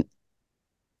in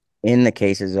the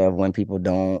cases of when people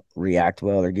don't react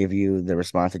well or give you the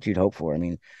response that you'd hope for. I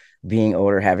mean, being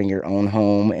older, having your own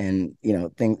home and,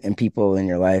 things and people in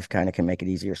your life kind of can make it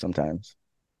easier sometimes.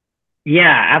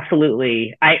 Yeah,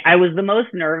 absolutely. I was the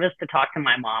most nervous to talk to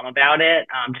my mom about it,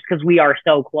 just because we are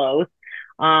so close.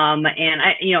 And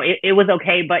it was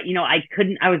okay, but I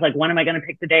couldn't. I was like, when am I going to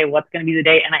pick the day? What's going to be the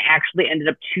day? And I actually ended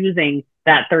up choosing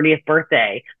that 30th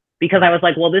birthday because I was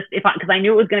like, well, because I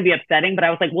knew it was going to be upsetting, but I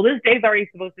was like, well, this day's already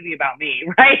supposed to be about me,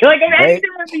 right? Like at any Right?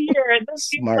 time of the year, and this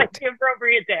seems like Smart. the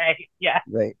appropriate day. Yeah,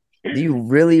 Right. Do you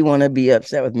really want to be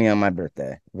upset with me on my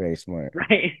birthday? Very smart.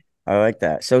 right. I like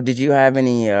that. So did you have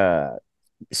any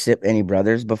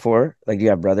brothers before? Like, do you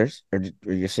have brothers or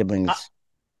your Uh, siblings?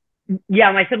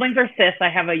 yeah, my siblings are cis. I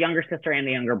have a younger sister and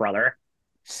a younger brother.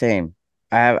 Same.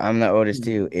 I'm the oldest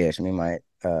too, ish. I mean,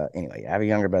 anyway, I have a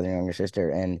younger brother and younger sister,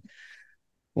 and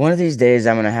one of these days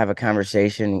I'm gonna have a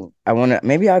conversation.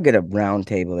 Maybe I'll get a round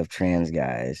table of trans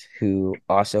guys who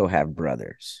also have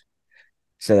brothers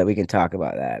so that we can talk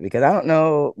about that. Because I don't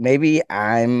know, maybe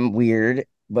I'm weird,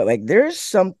 but like there's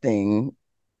something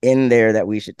in there that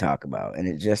we should talk about. And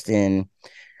it's just in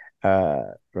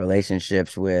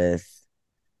relationships with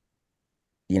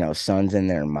sons and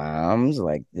their moms,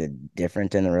 like the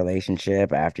difference in the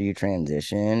relationship after you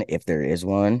transition, if there is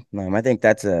one. I think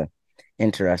that's a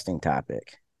interesting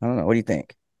topic. I don't know. What do you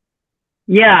think?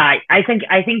 Yeah, I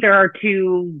think there are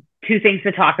two things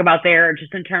to talk about there,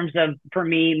 just in terms of, for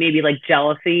me, maybe like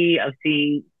jealousy of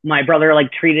seeing my brother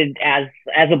like treated as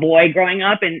a boy growing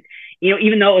up, and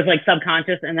even though it was like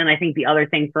subconscious. And then I think the other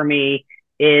thing for me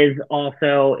is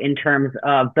also in terms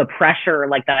of the pressure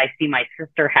like that I see my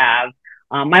sister have.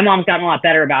 My mom's gotten a lot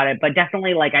better about it, but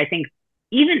definitely, like, I think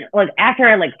even like after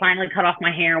I like finally cut off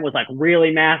my hair and was like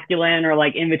really masculine, or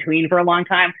like in between for a long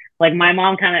time, like my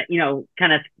mom kind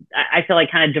of, I feel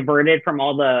like kind of diverted from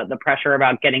all the pressure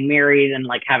about getting married and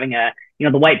like having a,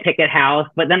 the white picket house.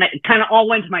 But then it kind of all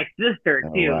went to my sister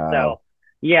Oh, too. wow. So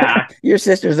yeah. Your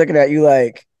sister's looking at you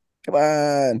like, come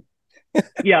on.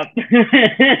 Yep.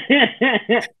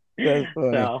 That's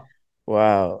funny. So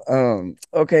Wow.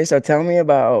 Okay, so tell me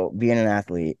about being an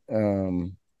athlete.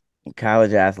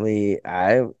 College athlete.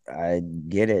 I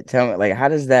get it. Tell me, like, how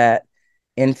does that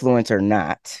influence or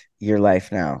not your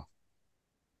life now?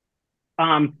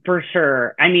 For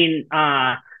sure. I mean,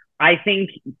 I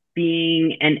think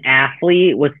being an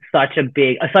athlete was such a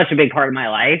big part of my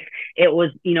life. It was,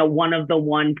 one of the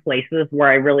one places where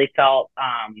I really felt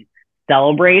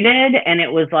celebrated. And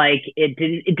it was like it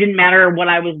didn't matter what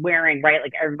I was wearing, right?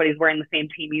 Like everybody's wearing the same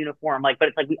team uniform, like, but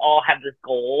it's like we all have this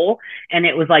goal. And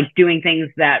it was like doing things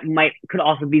that might could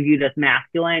also be viewed as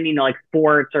masculine, like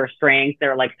sports or strength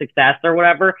or like success or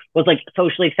whatever, was like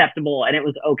socially acceptable, and it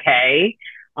was okay.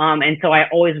 And so I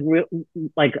always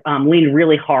leaned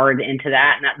really hard into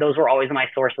that, and those were always my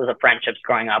sources of friendships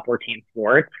growing up, were team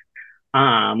sports.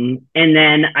 And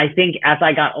then I think as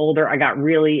I got older, I got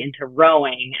really into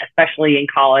rowing, especially in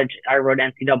college. I rowed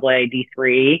NCAA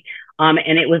D3.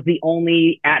 And it was the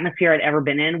only atmosphere I'd ever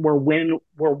been in where women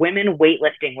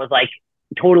weightlifting was like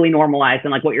totally normalized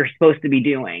and like what you're supposed to be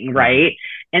doing, Mhm. right?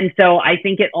 And so I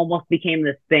think it almost became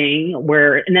this thing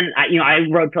where, and then I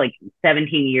rowed for like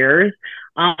 17 years,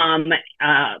 um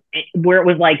where it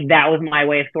was like that was my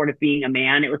way of sort of being a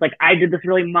man. It was like I did this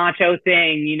really macho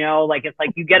thing, like it's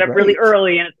like you get up really Right.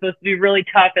 early and it's supposed to be really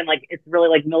tough, and like it's really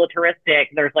like militaristic.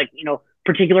 There's like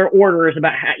particular orders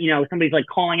about how somebody's like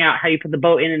calling out how you put the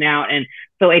boat in and out. And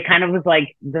so it kind of was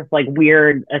like this like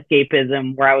weird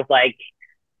escapism where I was like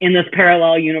in this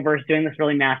parallel universe doing this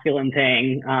really masculine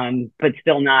thing, but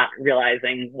still not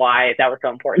realizing why that was so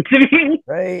important to me.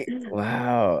 Right.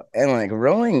 Wow. And like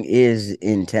rowing is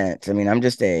intense. I mean, I'm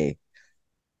just a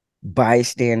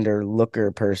bystander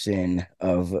looker person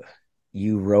of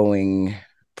you rowing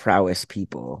prowess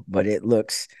people, but it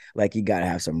looks like you got to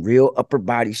have some real upper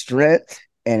body strength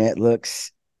and it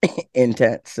looks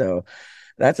intense. So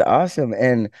that's awesome.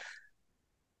 And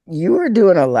you were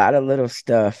doing a lot of little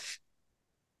stuff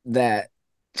that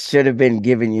should have been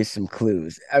giving you some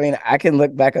clues. I mean, I can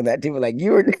look back on that too, but like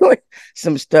you were doing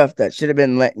some stuff that should have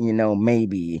been letting you know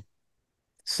maybe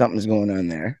something's going on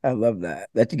there. I love that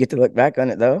you get to look back on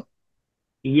it though.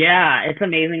 Yeah, it's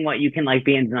amazing what you can like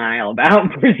be in denial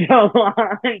about for so long.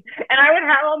 And I would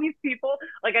have all these people,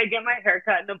 like I'd get my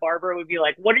haircut and the barber would be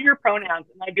like, "What are your pronouns?"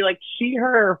 And I'd be like, "She,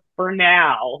 her, for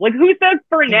now." Like, who says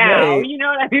for now? Right. You know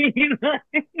what I mean?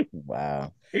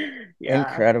 Wow. Yeah.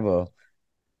 Incredible.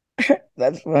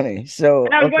 That's funny. So,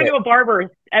 And I was going okay. to a barber,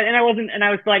 and I wasn't, and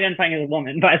I was still identifying as a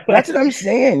woman, by the That's way. what I'm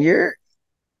saying. You're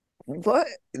what?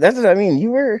 That's what I mean.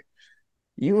 You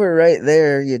were right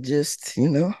there. You just,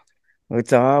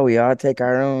 we all take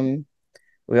our own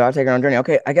journey.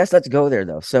 Okay, I guess let's go there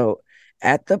though. So,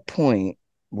 at the point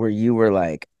where you were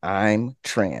like, I'm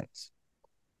trans,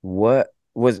 what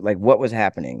was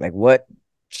happening? Like what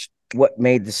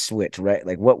made the switch, right?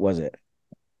 Like what was it?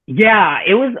 Yeah,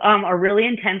 it was a really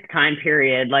intense time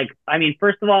period. Like, I mean,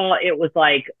 first of all, it was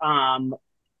like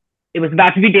it was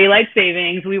about to be daylight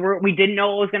savings. We didn't know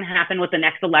what was going to happen with the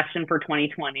next election for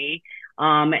 2020.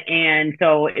 And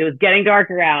so it was getting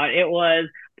darker out. It was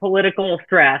political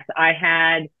stress. I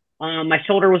had My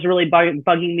shoulder was really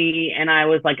bugging me, and I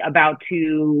was like about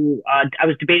to. I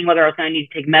was debating whether I was going to need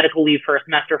to take medical leave for a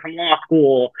semester from law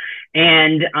school,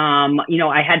 and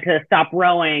I had to stop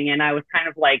rowing, and I was kind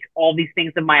of like all these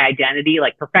things of my identity,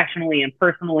 like professionally and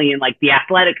personally, and like the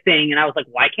athletic thing. And I was like,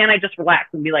 why can't I just relax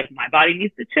and be like, my body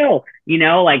needs to chill,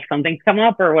 like something's come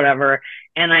up or whatever.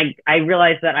 And I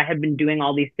realized that I had been doing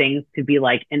all these things to be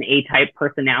like an A-type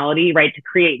personality, right? To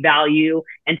create value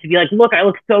and to be like, look, I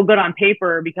look so good on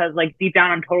paper because like deep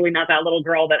down, I'm totally not that little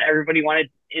girl that everybody wanted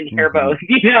in hair bows,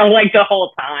 like the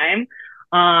whole time.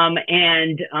 So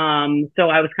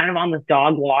I was kind of on this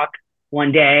dog walk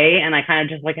one day, and I kind of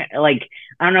just like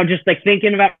I don't know, just like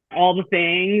thinking about all the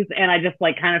things, and I just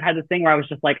like kind of had this thing where I was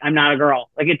just like, I'm not a girl.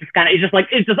 Like it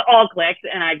just all clicked,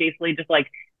 and I basically just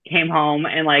like came home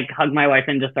and like hugged my wife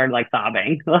and just started like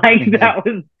sobbing. Like that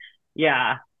was,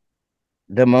 yeah,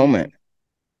 The moment.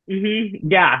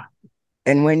 yeah.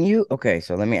 And okay,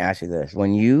 so let me ask you this.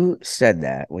 When you said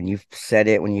that, when you said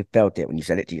it, when you felt it, when you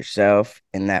said it to yourself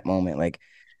in that moment, like,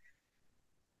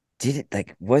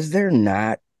 was there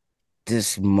not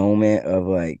this moment of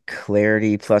like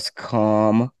clarity plus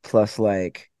calm plus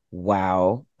like,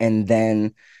 wow, and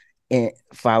then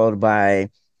followed by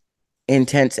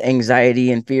intense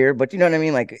anxiety and fear? But you know what I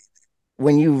mean? Like,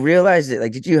 when you realized it,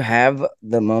 like, did you have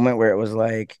the moment where it was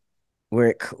like,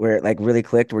 where it like really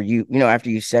clicked, where after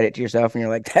you said it to yourself and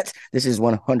you're like, this is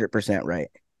 100% right?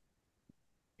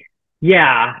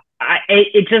 Yeah,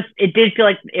 it did feel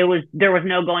like there was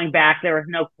no going back, there was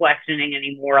no questioning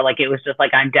anymore. Like it was just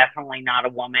like I'm definitely not a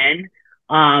woman.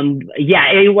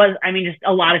 Yeah, it was. I mean, just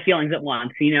a lot of feelings at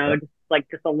once. Yep.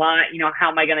 Just a lot. How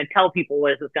am I going to tell people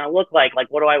what is this going to look like? Like,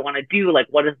 what do I want to do? Like,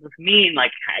 what does this mean?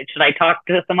 Like, should I talk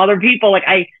to some other people?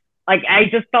 I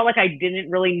just felt like I didn't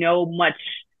really know much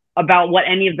about what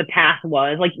any of the past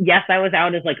was. Like, yes, I was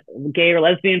out as like gay or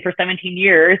lesbian for 17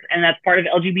 years, and that's part of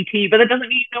LGBT, but that doesn't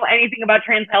mean you know anything about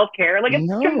trans healthcare. Like, it's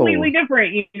No. completely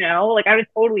different, Like, I was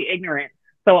totally ignorant.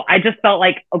 So I just felt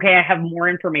like, okay, I have more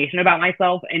information about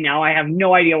myself, and now I have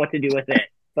no idea what to do with it.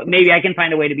 But maybe I can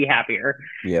find a way to be happier.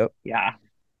 Yep. Yeah.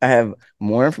 I have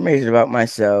more information about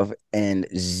myself and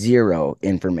zero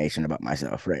information about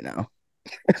myself right now.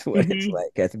 That's what it's Mm-hmm.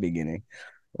 like at the beginning.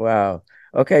 Wow.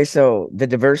 Okay, so the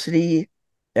diversity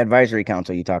advisory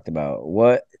council you talked about.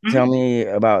 Tell Mm-hmm. me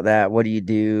about that. What do you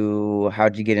do?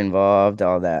 How'd you get involved?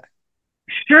 All that.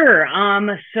 Sure.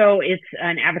 So it's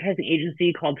an advertising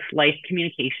agency called Slice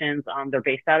Communications. They're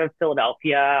based out of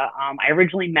Philadelphia. I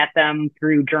originally met them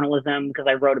through journalism because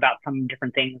I wrote about some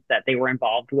different things that they were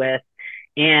involved with.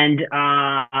 And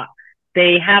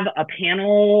they have a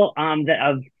panel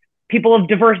of people of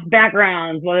diverse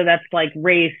backgrounds, whether that's like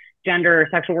race, gender,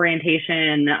 sexual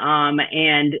orientation.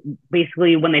 And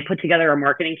basically, when they put together a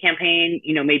marketing campaign,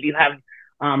 maybe you have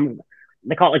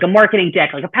they call it like a marketing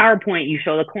deck, like a PowerPoint. You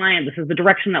show the client, this is the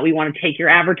direction that we want to take your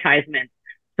advertisement.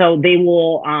 So they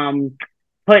will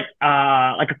put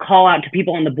like a call out to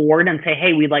people on the board and say,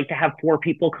 hey, we'd like to have 4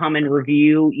 people come and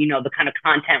review, the kind of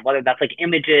content, whether that's like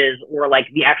images or like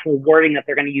the actual wording that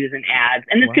they're going to use in ads.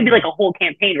 And this could be like Wow. a whole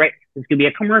campaign, right? This could be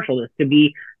a commercial. This could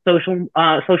be social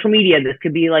media. This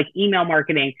could be like email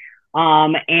marketing.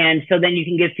 And so then you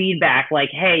can give feedback like,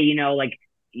 hey, like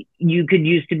you could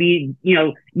use to be,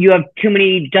 you have too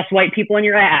many just white people in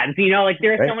your ads, like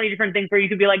there are so Right. many different things where you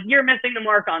could be like, you're missing the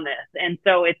mark on this. And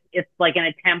so it's like an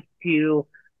attempt to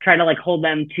try to like hold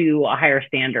them to a higher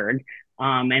standard.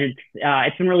 And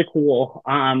it's been really cool.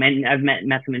 And I've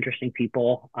met some interesting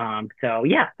people. So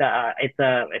yeah,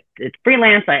 it's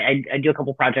freelance. I do a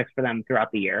couple projects for them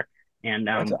throughout the year. And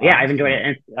That's yeah, I've enjoyed it. awesome.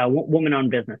 And it's a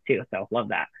woman-owned business too, so love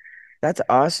that. That's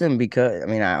awesome because I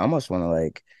mean, I almost want to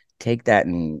like take that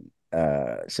and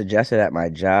suggest it at my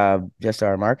job, just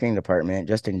our marketing department,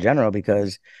 just in general,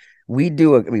 because we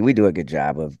do a good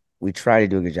job of we try to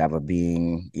do a good job of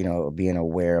being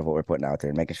aware of what we're putting out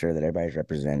there and making sure that everybody's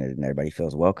represented and everybody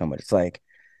feels welcome. But it's like,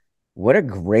 what a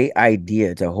great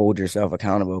idea to hold yourself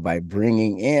accountable by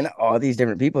bringing in all these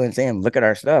different people and saying, look at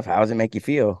our stuff. How does it make you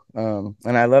feel?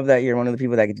 And I love that you're one of the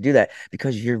people that get to do that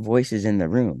because your voice is in the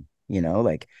room,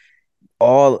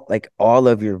 all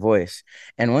of your voice.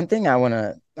 And one thing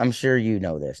I'm sure you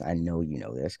know this. I know you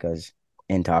know this because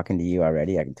in talking to you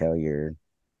already, I can tell you're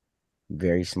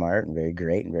very smart and very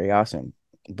great and very awesome.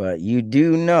 But you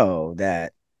do know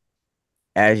that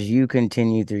as you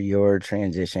continue through your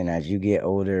transition, as you get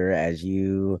older, as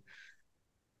you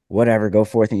whatever go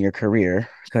forth in your career,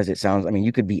 because I mean,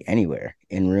 you could be anywhere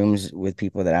in rooms with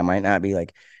people that I might not be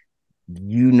like,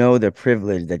 the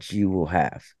privilege that you will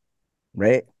have,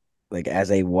 right? Like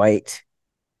as a white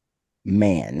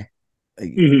man,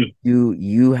 Mm-hmm.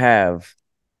 you have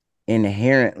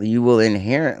you will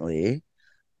inherently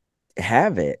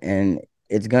have it, and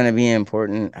it's going to be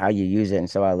important how you use it. And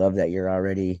so I love that you're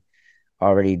already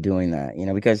doing that,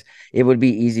 because it would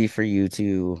be easy for you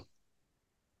to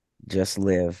just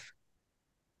live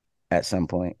at some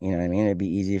point. You know what I mean? It'd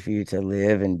be easy for you to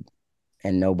live and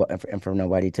nobody, and for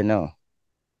nobody to know.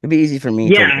 It'd be easy for me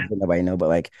to Yeah. live and nobody know, but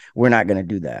like we're not gonna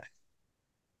do that.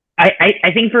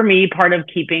 I think for me, part of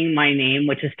keeping my name,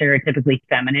 which is stereotypically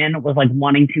feminine, was like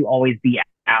wanting to always be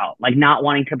out, like not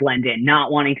wanting to blend in,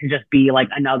 not wanting to just be like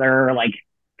another like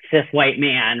cis white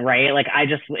man, right? Like I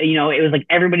just, it was like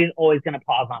everybody's always gonna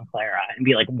pause on Clara and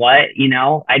be like, what? I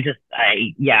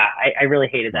really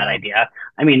hated that Wow. idea.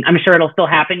 I mean, I'm sure it'll still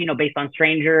happen, based on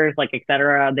strangers, like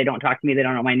etc. They don't talk to me, they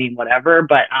don't know my name, whatever.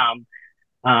 But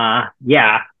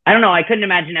yeah, I don't know. I couldn't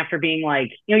imagine after being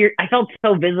like, I felt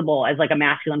so visible as like a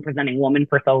masculine presenting woman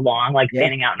for so long, like Yeah.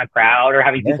 standing out in a crowd or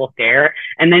having Yeah. people stare,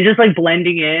 and then just like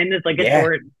blending in as like a Yeah.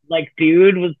 short like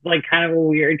dude was like kind of a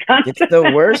weird It's concept.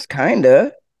 the worst,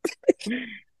 kinda.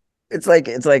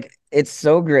 It's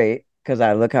so great because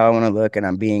I look how I want to look and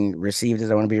I'm being received as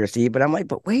I want to be received. But I'm like,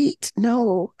 but wait,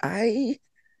 no,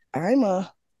 I'm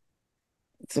a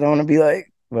that's what I want to be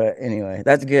like. But anyway,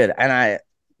 that's good. And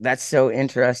that's so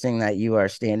interesting that you are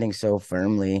standing so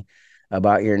firmly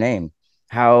about your name.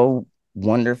 How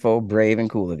wonderful, brave,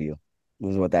 and cool of you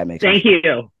is what that makes me Thank feel.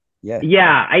 you. Yeah.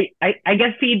 Yeah, I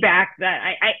get feedback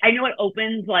that I know it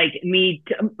opens like me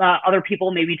to other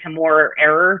people maybe to more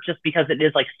error just because it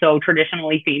is like so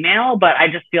traditionally female, but I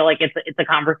just feel like it's a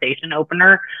conversation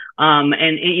opener. And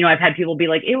I've had people be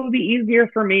like, it would be easier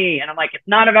for me, and I'm like, it's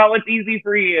not about what's easy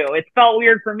for you. It's felt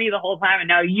weird for me the whole time, and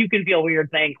now you can feel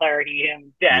weird saying Clara, he,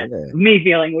 him, dead. Yeah. Me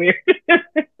feeling weird.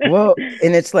 Well,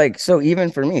 and it's like, so even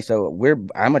for me,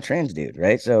 I'm a trans dude,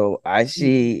 right? So I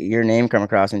see your name come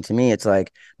across, and to me, it's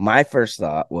like my first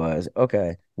thought was,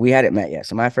 okay, we hadn't met yet.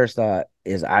 So my first thought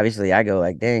is obviously I go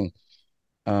like, dang,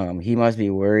 he must be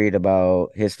worried about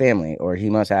his family, or he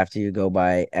must have to go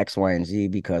by X, Y, and Z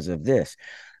because of this.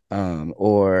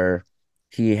 Or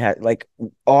he had like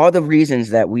all the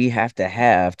reasons that we have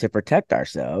to protect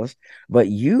ourselves, but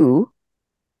you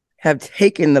have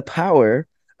taken the power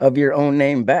of your own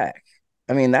name back.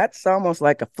 I mean, that's almost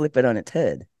like a flip it on its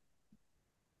head.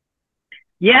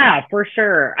 Yeah, for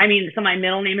sure. I mean, so my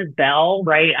middle name is Belle,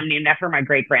 right? I'm named after my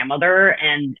great grandmother.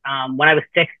 And when I was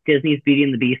 6, Disney's Beauty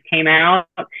and the Beast came out,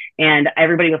 and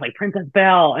everybody was like Princess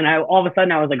Belle, and all of a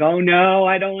sudden I was like, oh no,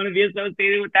 I don't want to be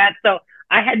associated with that. So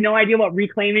I had no idea what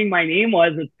reclaiming my name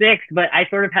was at 6, but I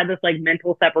sort of had this like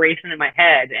mental separation in my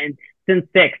head. And since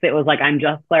 6, it was like I'm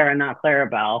just Clara, not Clara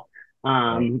Belle.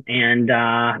 Right.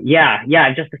 Yeah,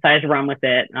 I've just decided to run with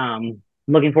it.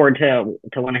 Looking forward to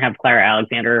when I have Clara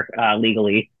Alexander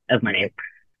legally as my name.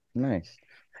 Right. Nice.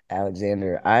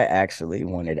 Alexander. I actually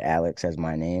wanted Alex as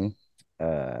my name.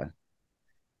 Uh,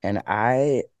 and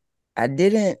I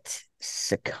didn't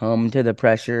succumb to the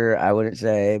pressure, I wouldn't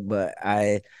say, but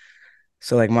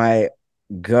so like my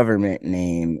government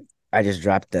name, I just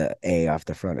dropped the A off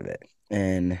the front of it.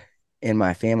 And in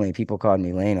my family, people called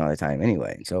me Layne all the time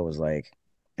anyway. So it was like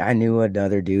I knew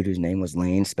another dude whose name was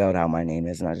Layne, spelled how my name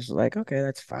is, and I just was like, okay,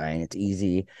 that's fine. It's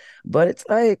easy. But it's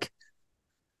like,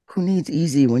 who needs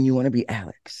easy when you want to be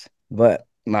Alex? But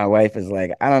my wife is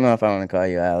like, I don't know if I want to call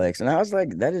you Alex. And I was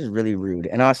like, that is really rude.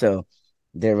 And also,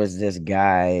 there was this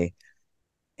guy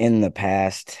in the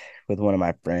past with one of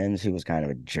my friends who was kind of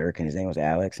a jerk, and his name was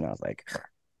Alex. And I was like,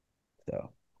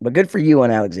 so, but good for you on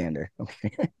Alexander.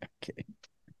 Okay. Okay.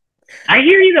 I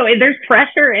hear you though. There's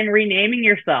pressure in renaming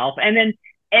yourself, and then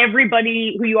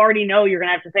everybody who you already know, you're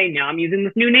gonna have to say, "No, I'm using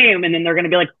this new name," and then they're gonna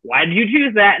be like, "Why did you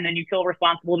choose that?" And then you feel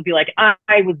responsible to be like, "I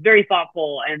was very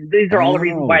thoughtful, and these are I all the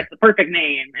reasons why know. it's the perfect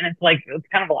name." And it's like it's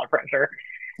kind of a lot of pressure.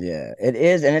 Yeah, it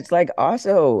is. And it's like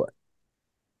also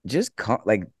just call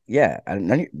like, yeah, I don't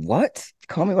know what?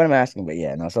 Call me what I'm asking, but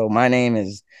yeah, no. So my name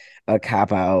is a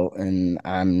cop out, and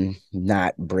I'm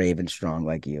not brave and strong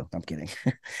like you. I'm kidding.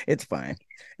 It's fine.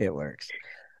 It works.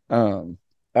 Um,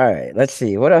 all right, let's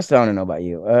see. What else do I want to know about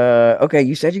you? Okay,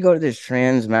 you said you go to this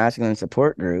trans masculine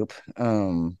support group.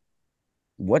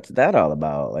 What's that all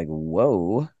about? Like,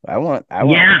 whoa, I want.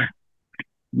 Yeah,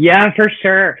 yeah, for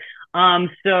sure.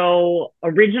 So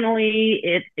originally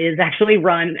it is actually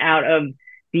run out of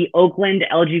the Oakland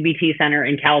LGBT Center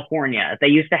in California. They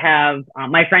used to have,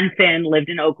 my friend Finn lived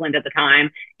in Oakland at the time,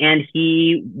 and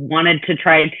he wanted to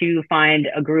try to find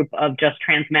a group of just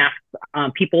trans mass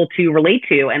people to relate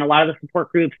to. And a lot of the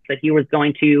support groups that he was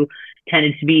going to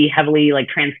tended to be heavily like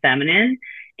trans feminine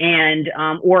and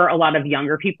or a lot of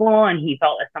younger people. And he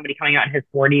felt as somebody coming out in his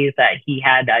 40s that he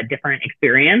had a different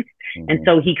experience. And Mhm.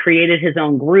 so he created his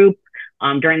own group.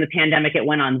 During the pandemic, it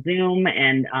went on Zoom,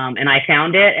 and I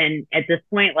found it. And at this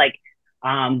point, like,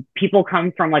 people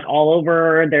come from like all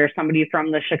over. There's somebody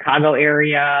from the Chicago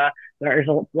area. There's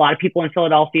a lot of people in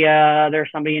Philadelphia. There's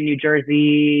somebody in New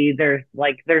Jersey. There's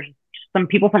some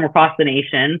people from across the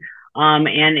nation.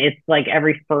 And it's like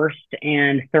every first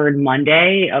and third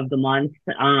Monday of the month.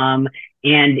 And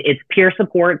it's peer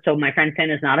support. So my friend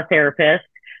Finn is not a therapist.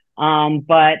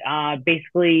 But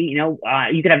basically,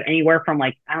 you could have anywhere from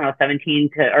like, I don't know, 7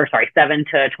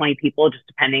 to 20 people, just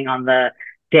depending on the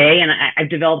day. And I've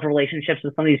developed relationships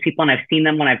with some of these people, and I've seen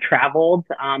them when I've traveled.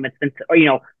 It's been,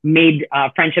 made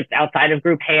friendships outside of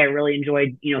group. Hey, I really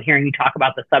enjoyed, hearing you talk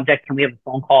about the subject. Can we have a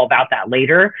phone call about that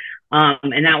later?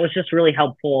 And that was just really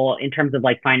helpful in terms of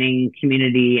like finding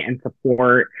community and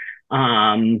support.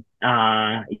 And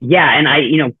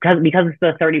because it's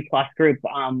the 30 plus group,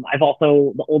 I've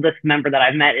also, the oldest member that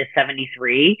I've met is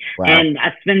 73. Wow. And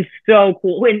that's been so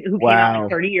cool. Who came out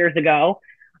like 30 years ago.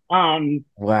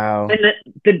 Wow. And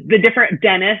the different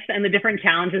Dennis and the different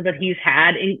challenges that he's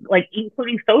had,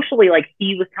 including socially. Like,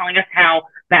 he was telling us how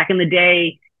back in the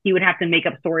day he would have to make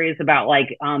up stories about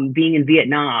like being in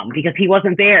Vietnam because he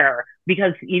wasn't there,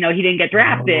 because he didn't get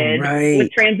drafted. Right.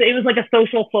 It was like a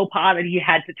social faux pas that he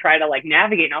had to try to like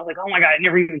navigate. And I was like, oh my God, I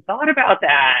never even thought about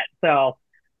that. So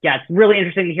yeah, it's really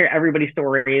interesting to hear everybody's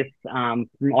stories from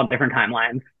all different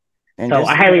timelines. And so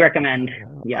I highly recommend.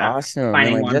 Yeah. Awesome.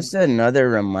 And like, just another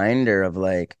reminder of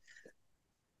like,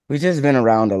 we've just been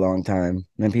around a long time,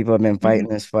 and people have been fighting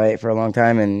this fight for a long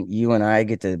time. And you and I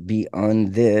get to be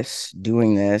on this,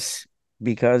 doing this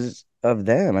because of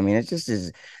them. I mean, it just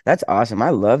is, that's awesome.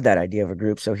 I love that idea of a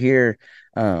group. So here,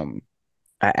 I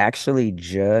actually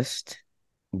just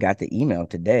got the email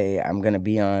today. I'm going to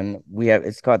be on,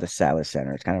 it's called the Salas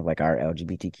Center. It's kind of like our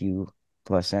LGBTQ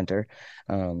plus center.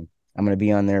 I'm going to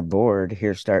be on their board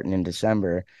here starting in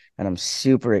December, and I'm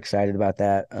super excited about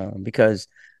that because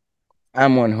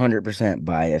I'm 100%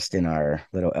 biased in our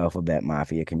little alphabet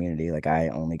mafia community. Like, I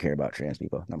only care about trans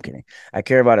people. No, I'm kidding. I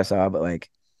care about us all, but like,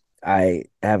 I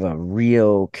have a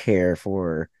real care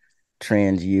for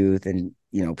trans youth and,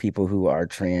 people who are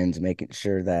trans, making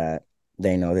sure that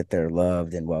they know that they're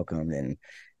loved and welcomed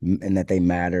and that they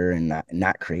matter and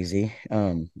not crazy.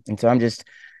 And so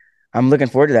I'm looking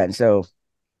forward to that. And so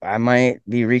I might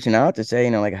be reaching out to say,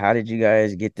 like, how did you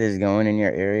guys get this going in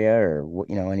your area, or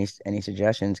any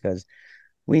suggestions? Because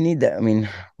we need that. I mean,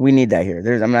 we need that here.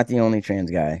 I'm not the only trans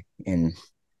guy in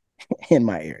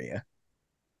my area.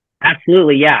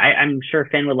 Absolutely, yeah. I'm sure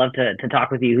Finn would love to talk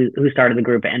with you, who started the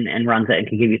group and runs it, and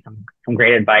can give you some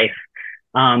great advice.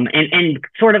 And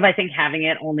sort of, I think having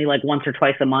it only like once or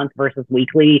twice a month versus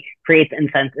weekly creates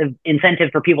incentive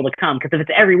for people to come. Because if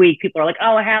it's every week, people are like,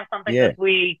 oh, I have something this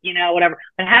week, whatever.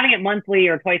 But having it monthly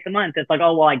or twice a month, it's like,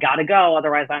 oh, well, I gotta go,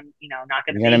 otherwise I'm, not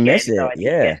gonna miss it. So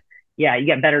you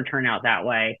get better turnout that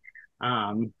way.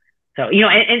 So,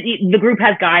 and the group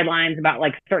has guidelines about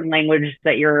like certain language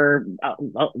that you're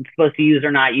supposed to use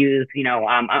or not use.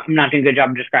 I'm not doing a good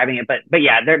job of describing it, but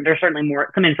yeah, there's certainly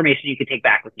some information you could take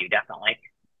back with you. Definitely.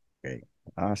 Great.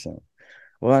 Awesome.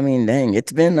 Well, I mean, dang,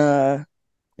 it's been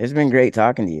great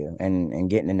talking to you and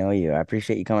getting to know you. I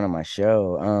appreciate you coming on my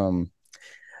show.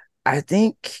 I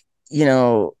think,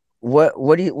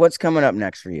 what's coming up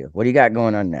next for you? What do you got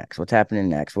going on next? What's happening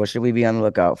next? What should we be on the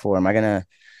lookout for?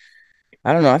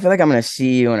 I don't know. I feel like I'm going to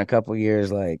see you in a couple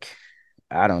years, like,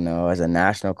 I don't know, as a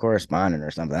national correspondent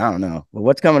or something. I don't know. But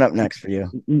what's coming up next for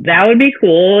you? That would be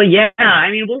cool. Yeah.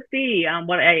 I mean, we'll see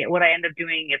what I end up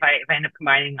doing, if I end up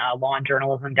combining law and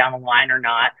journalism down the line or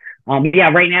not.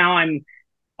 Yeah, right now I'm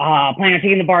planning on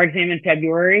taking the bar exam in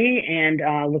February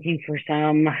and looking for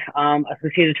some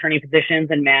associate attorney positions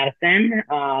in Madison.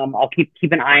 I'll keep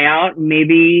an eye out,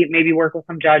 maybe work with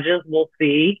some judges. We'll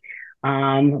see. I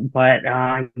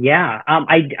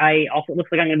also, it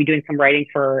looks like I'm going to be doing some writing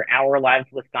for Our Lives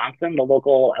Wisconsin, the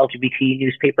local LGBT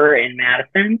newspaper in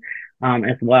Madison,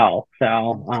 as well. So,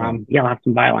 I'll have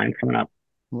some bylines coming up.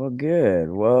 Well, good.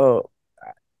 Well,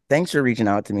 thanks for reaching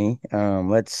out to me.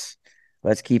 Let's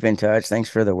keep in touch. Thanks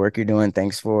for the work you're doing.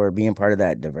 Thanks for being part of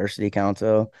that diversity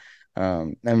council.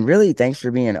 And really, thanks for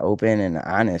being open and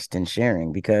honest and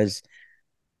sharing, because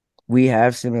we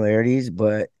have similarities,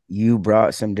 but you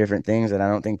brought some different things that I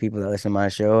don't think people that listen to my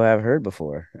show have heard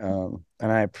before. And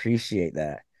I appreciate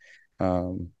that.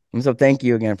 And so thank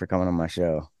you again for coming on my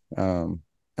show. And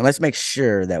let's make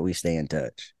sure that we stay in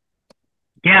touch.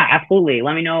 Yeah, absolutely.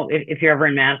 Let me know if you're ever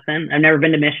in Madison. I've never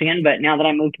been to Michigan, but now that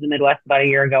I moved to the Midwest about a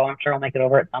year ago, I'm sure I'll make it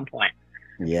over at some point.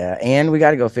 Yeah, and we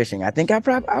got to go fishing. I think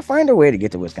I'll find a way to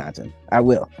get to Wisconsin. I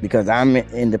will, because I'm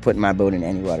into putting my boat in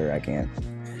any water I can.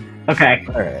 Okay.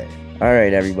 All right. All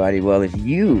right, everybody. Well, if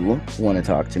you want to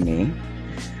talk to me,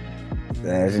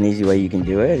 there's an easy way you can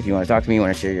do it. If you want to talk to me, you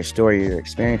want to share your story, your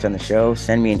experience on the show,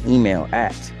 send me an email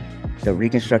at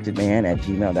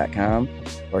thereconstructedman@gmail.com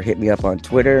or hit me up on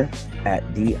Twitter at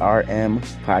DRM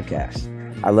Podcast.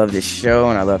 I love this show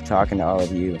and I love talking to all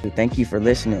of you. Thank you for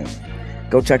listening.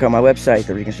 Go check out my website,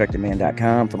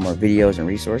 thereconstructedman.com, for more videos and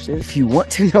resources. If you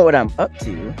want to know what I'm up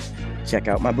to, check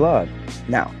out my blog.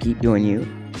 Now, keep doing you,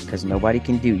 because nobody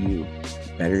can do you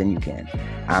better than you can.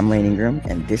 I'm Layne Ingram,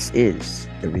 and this is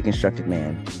the Reconstructed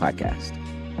Man Podcast.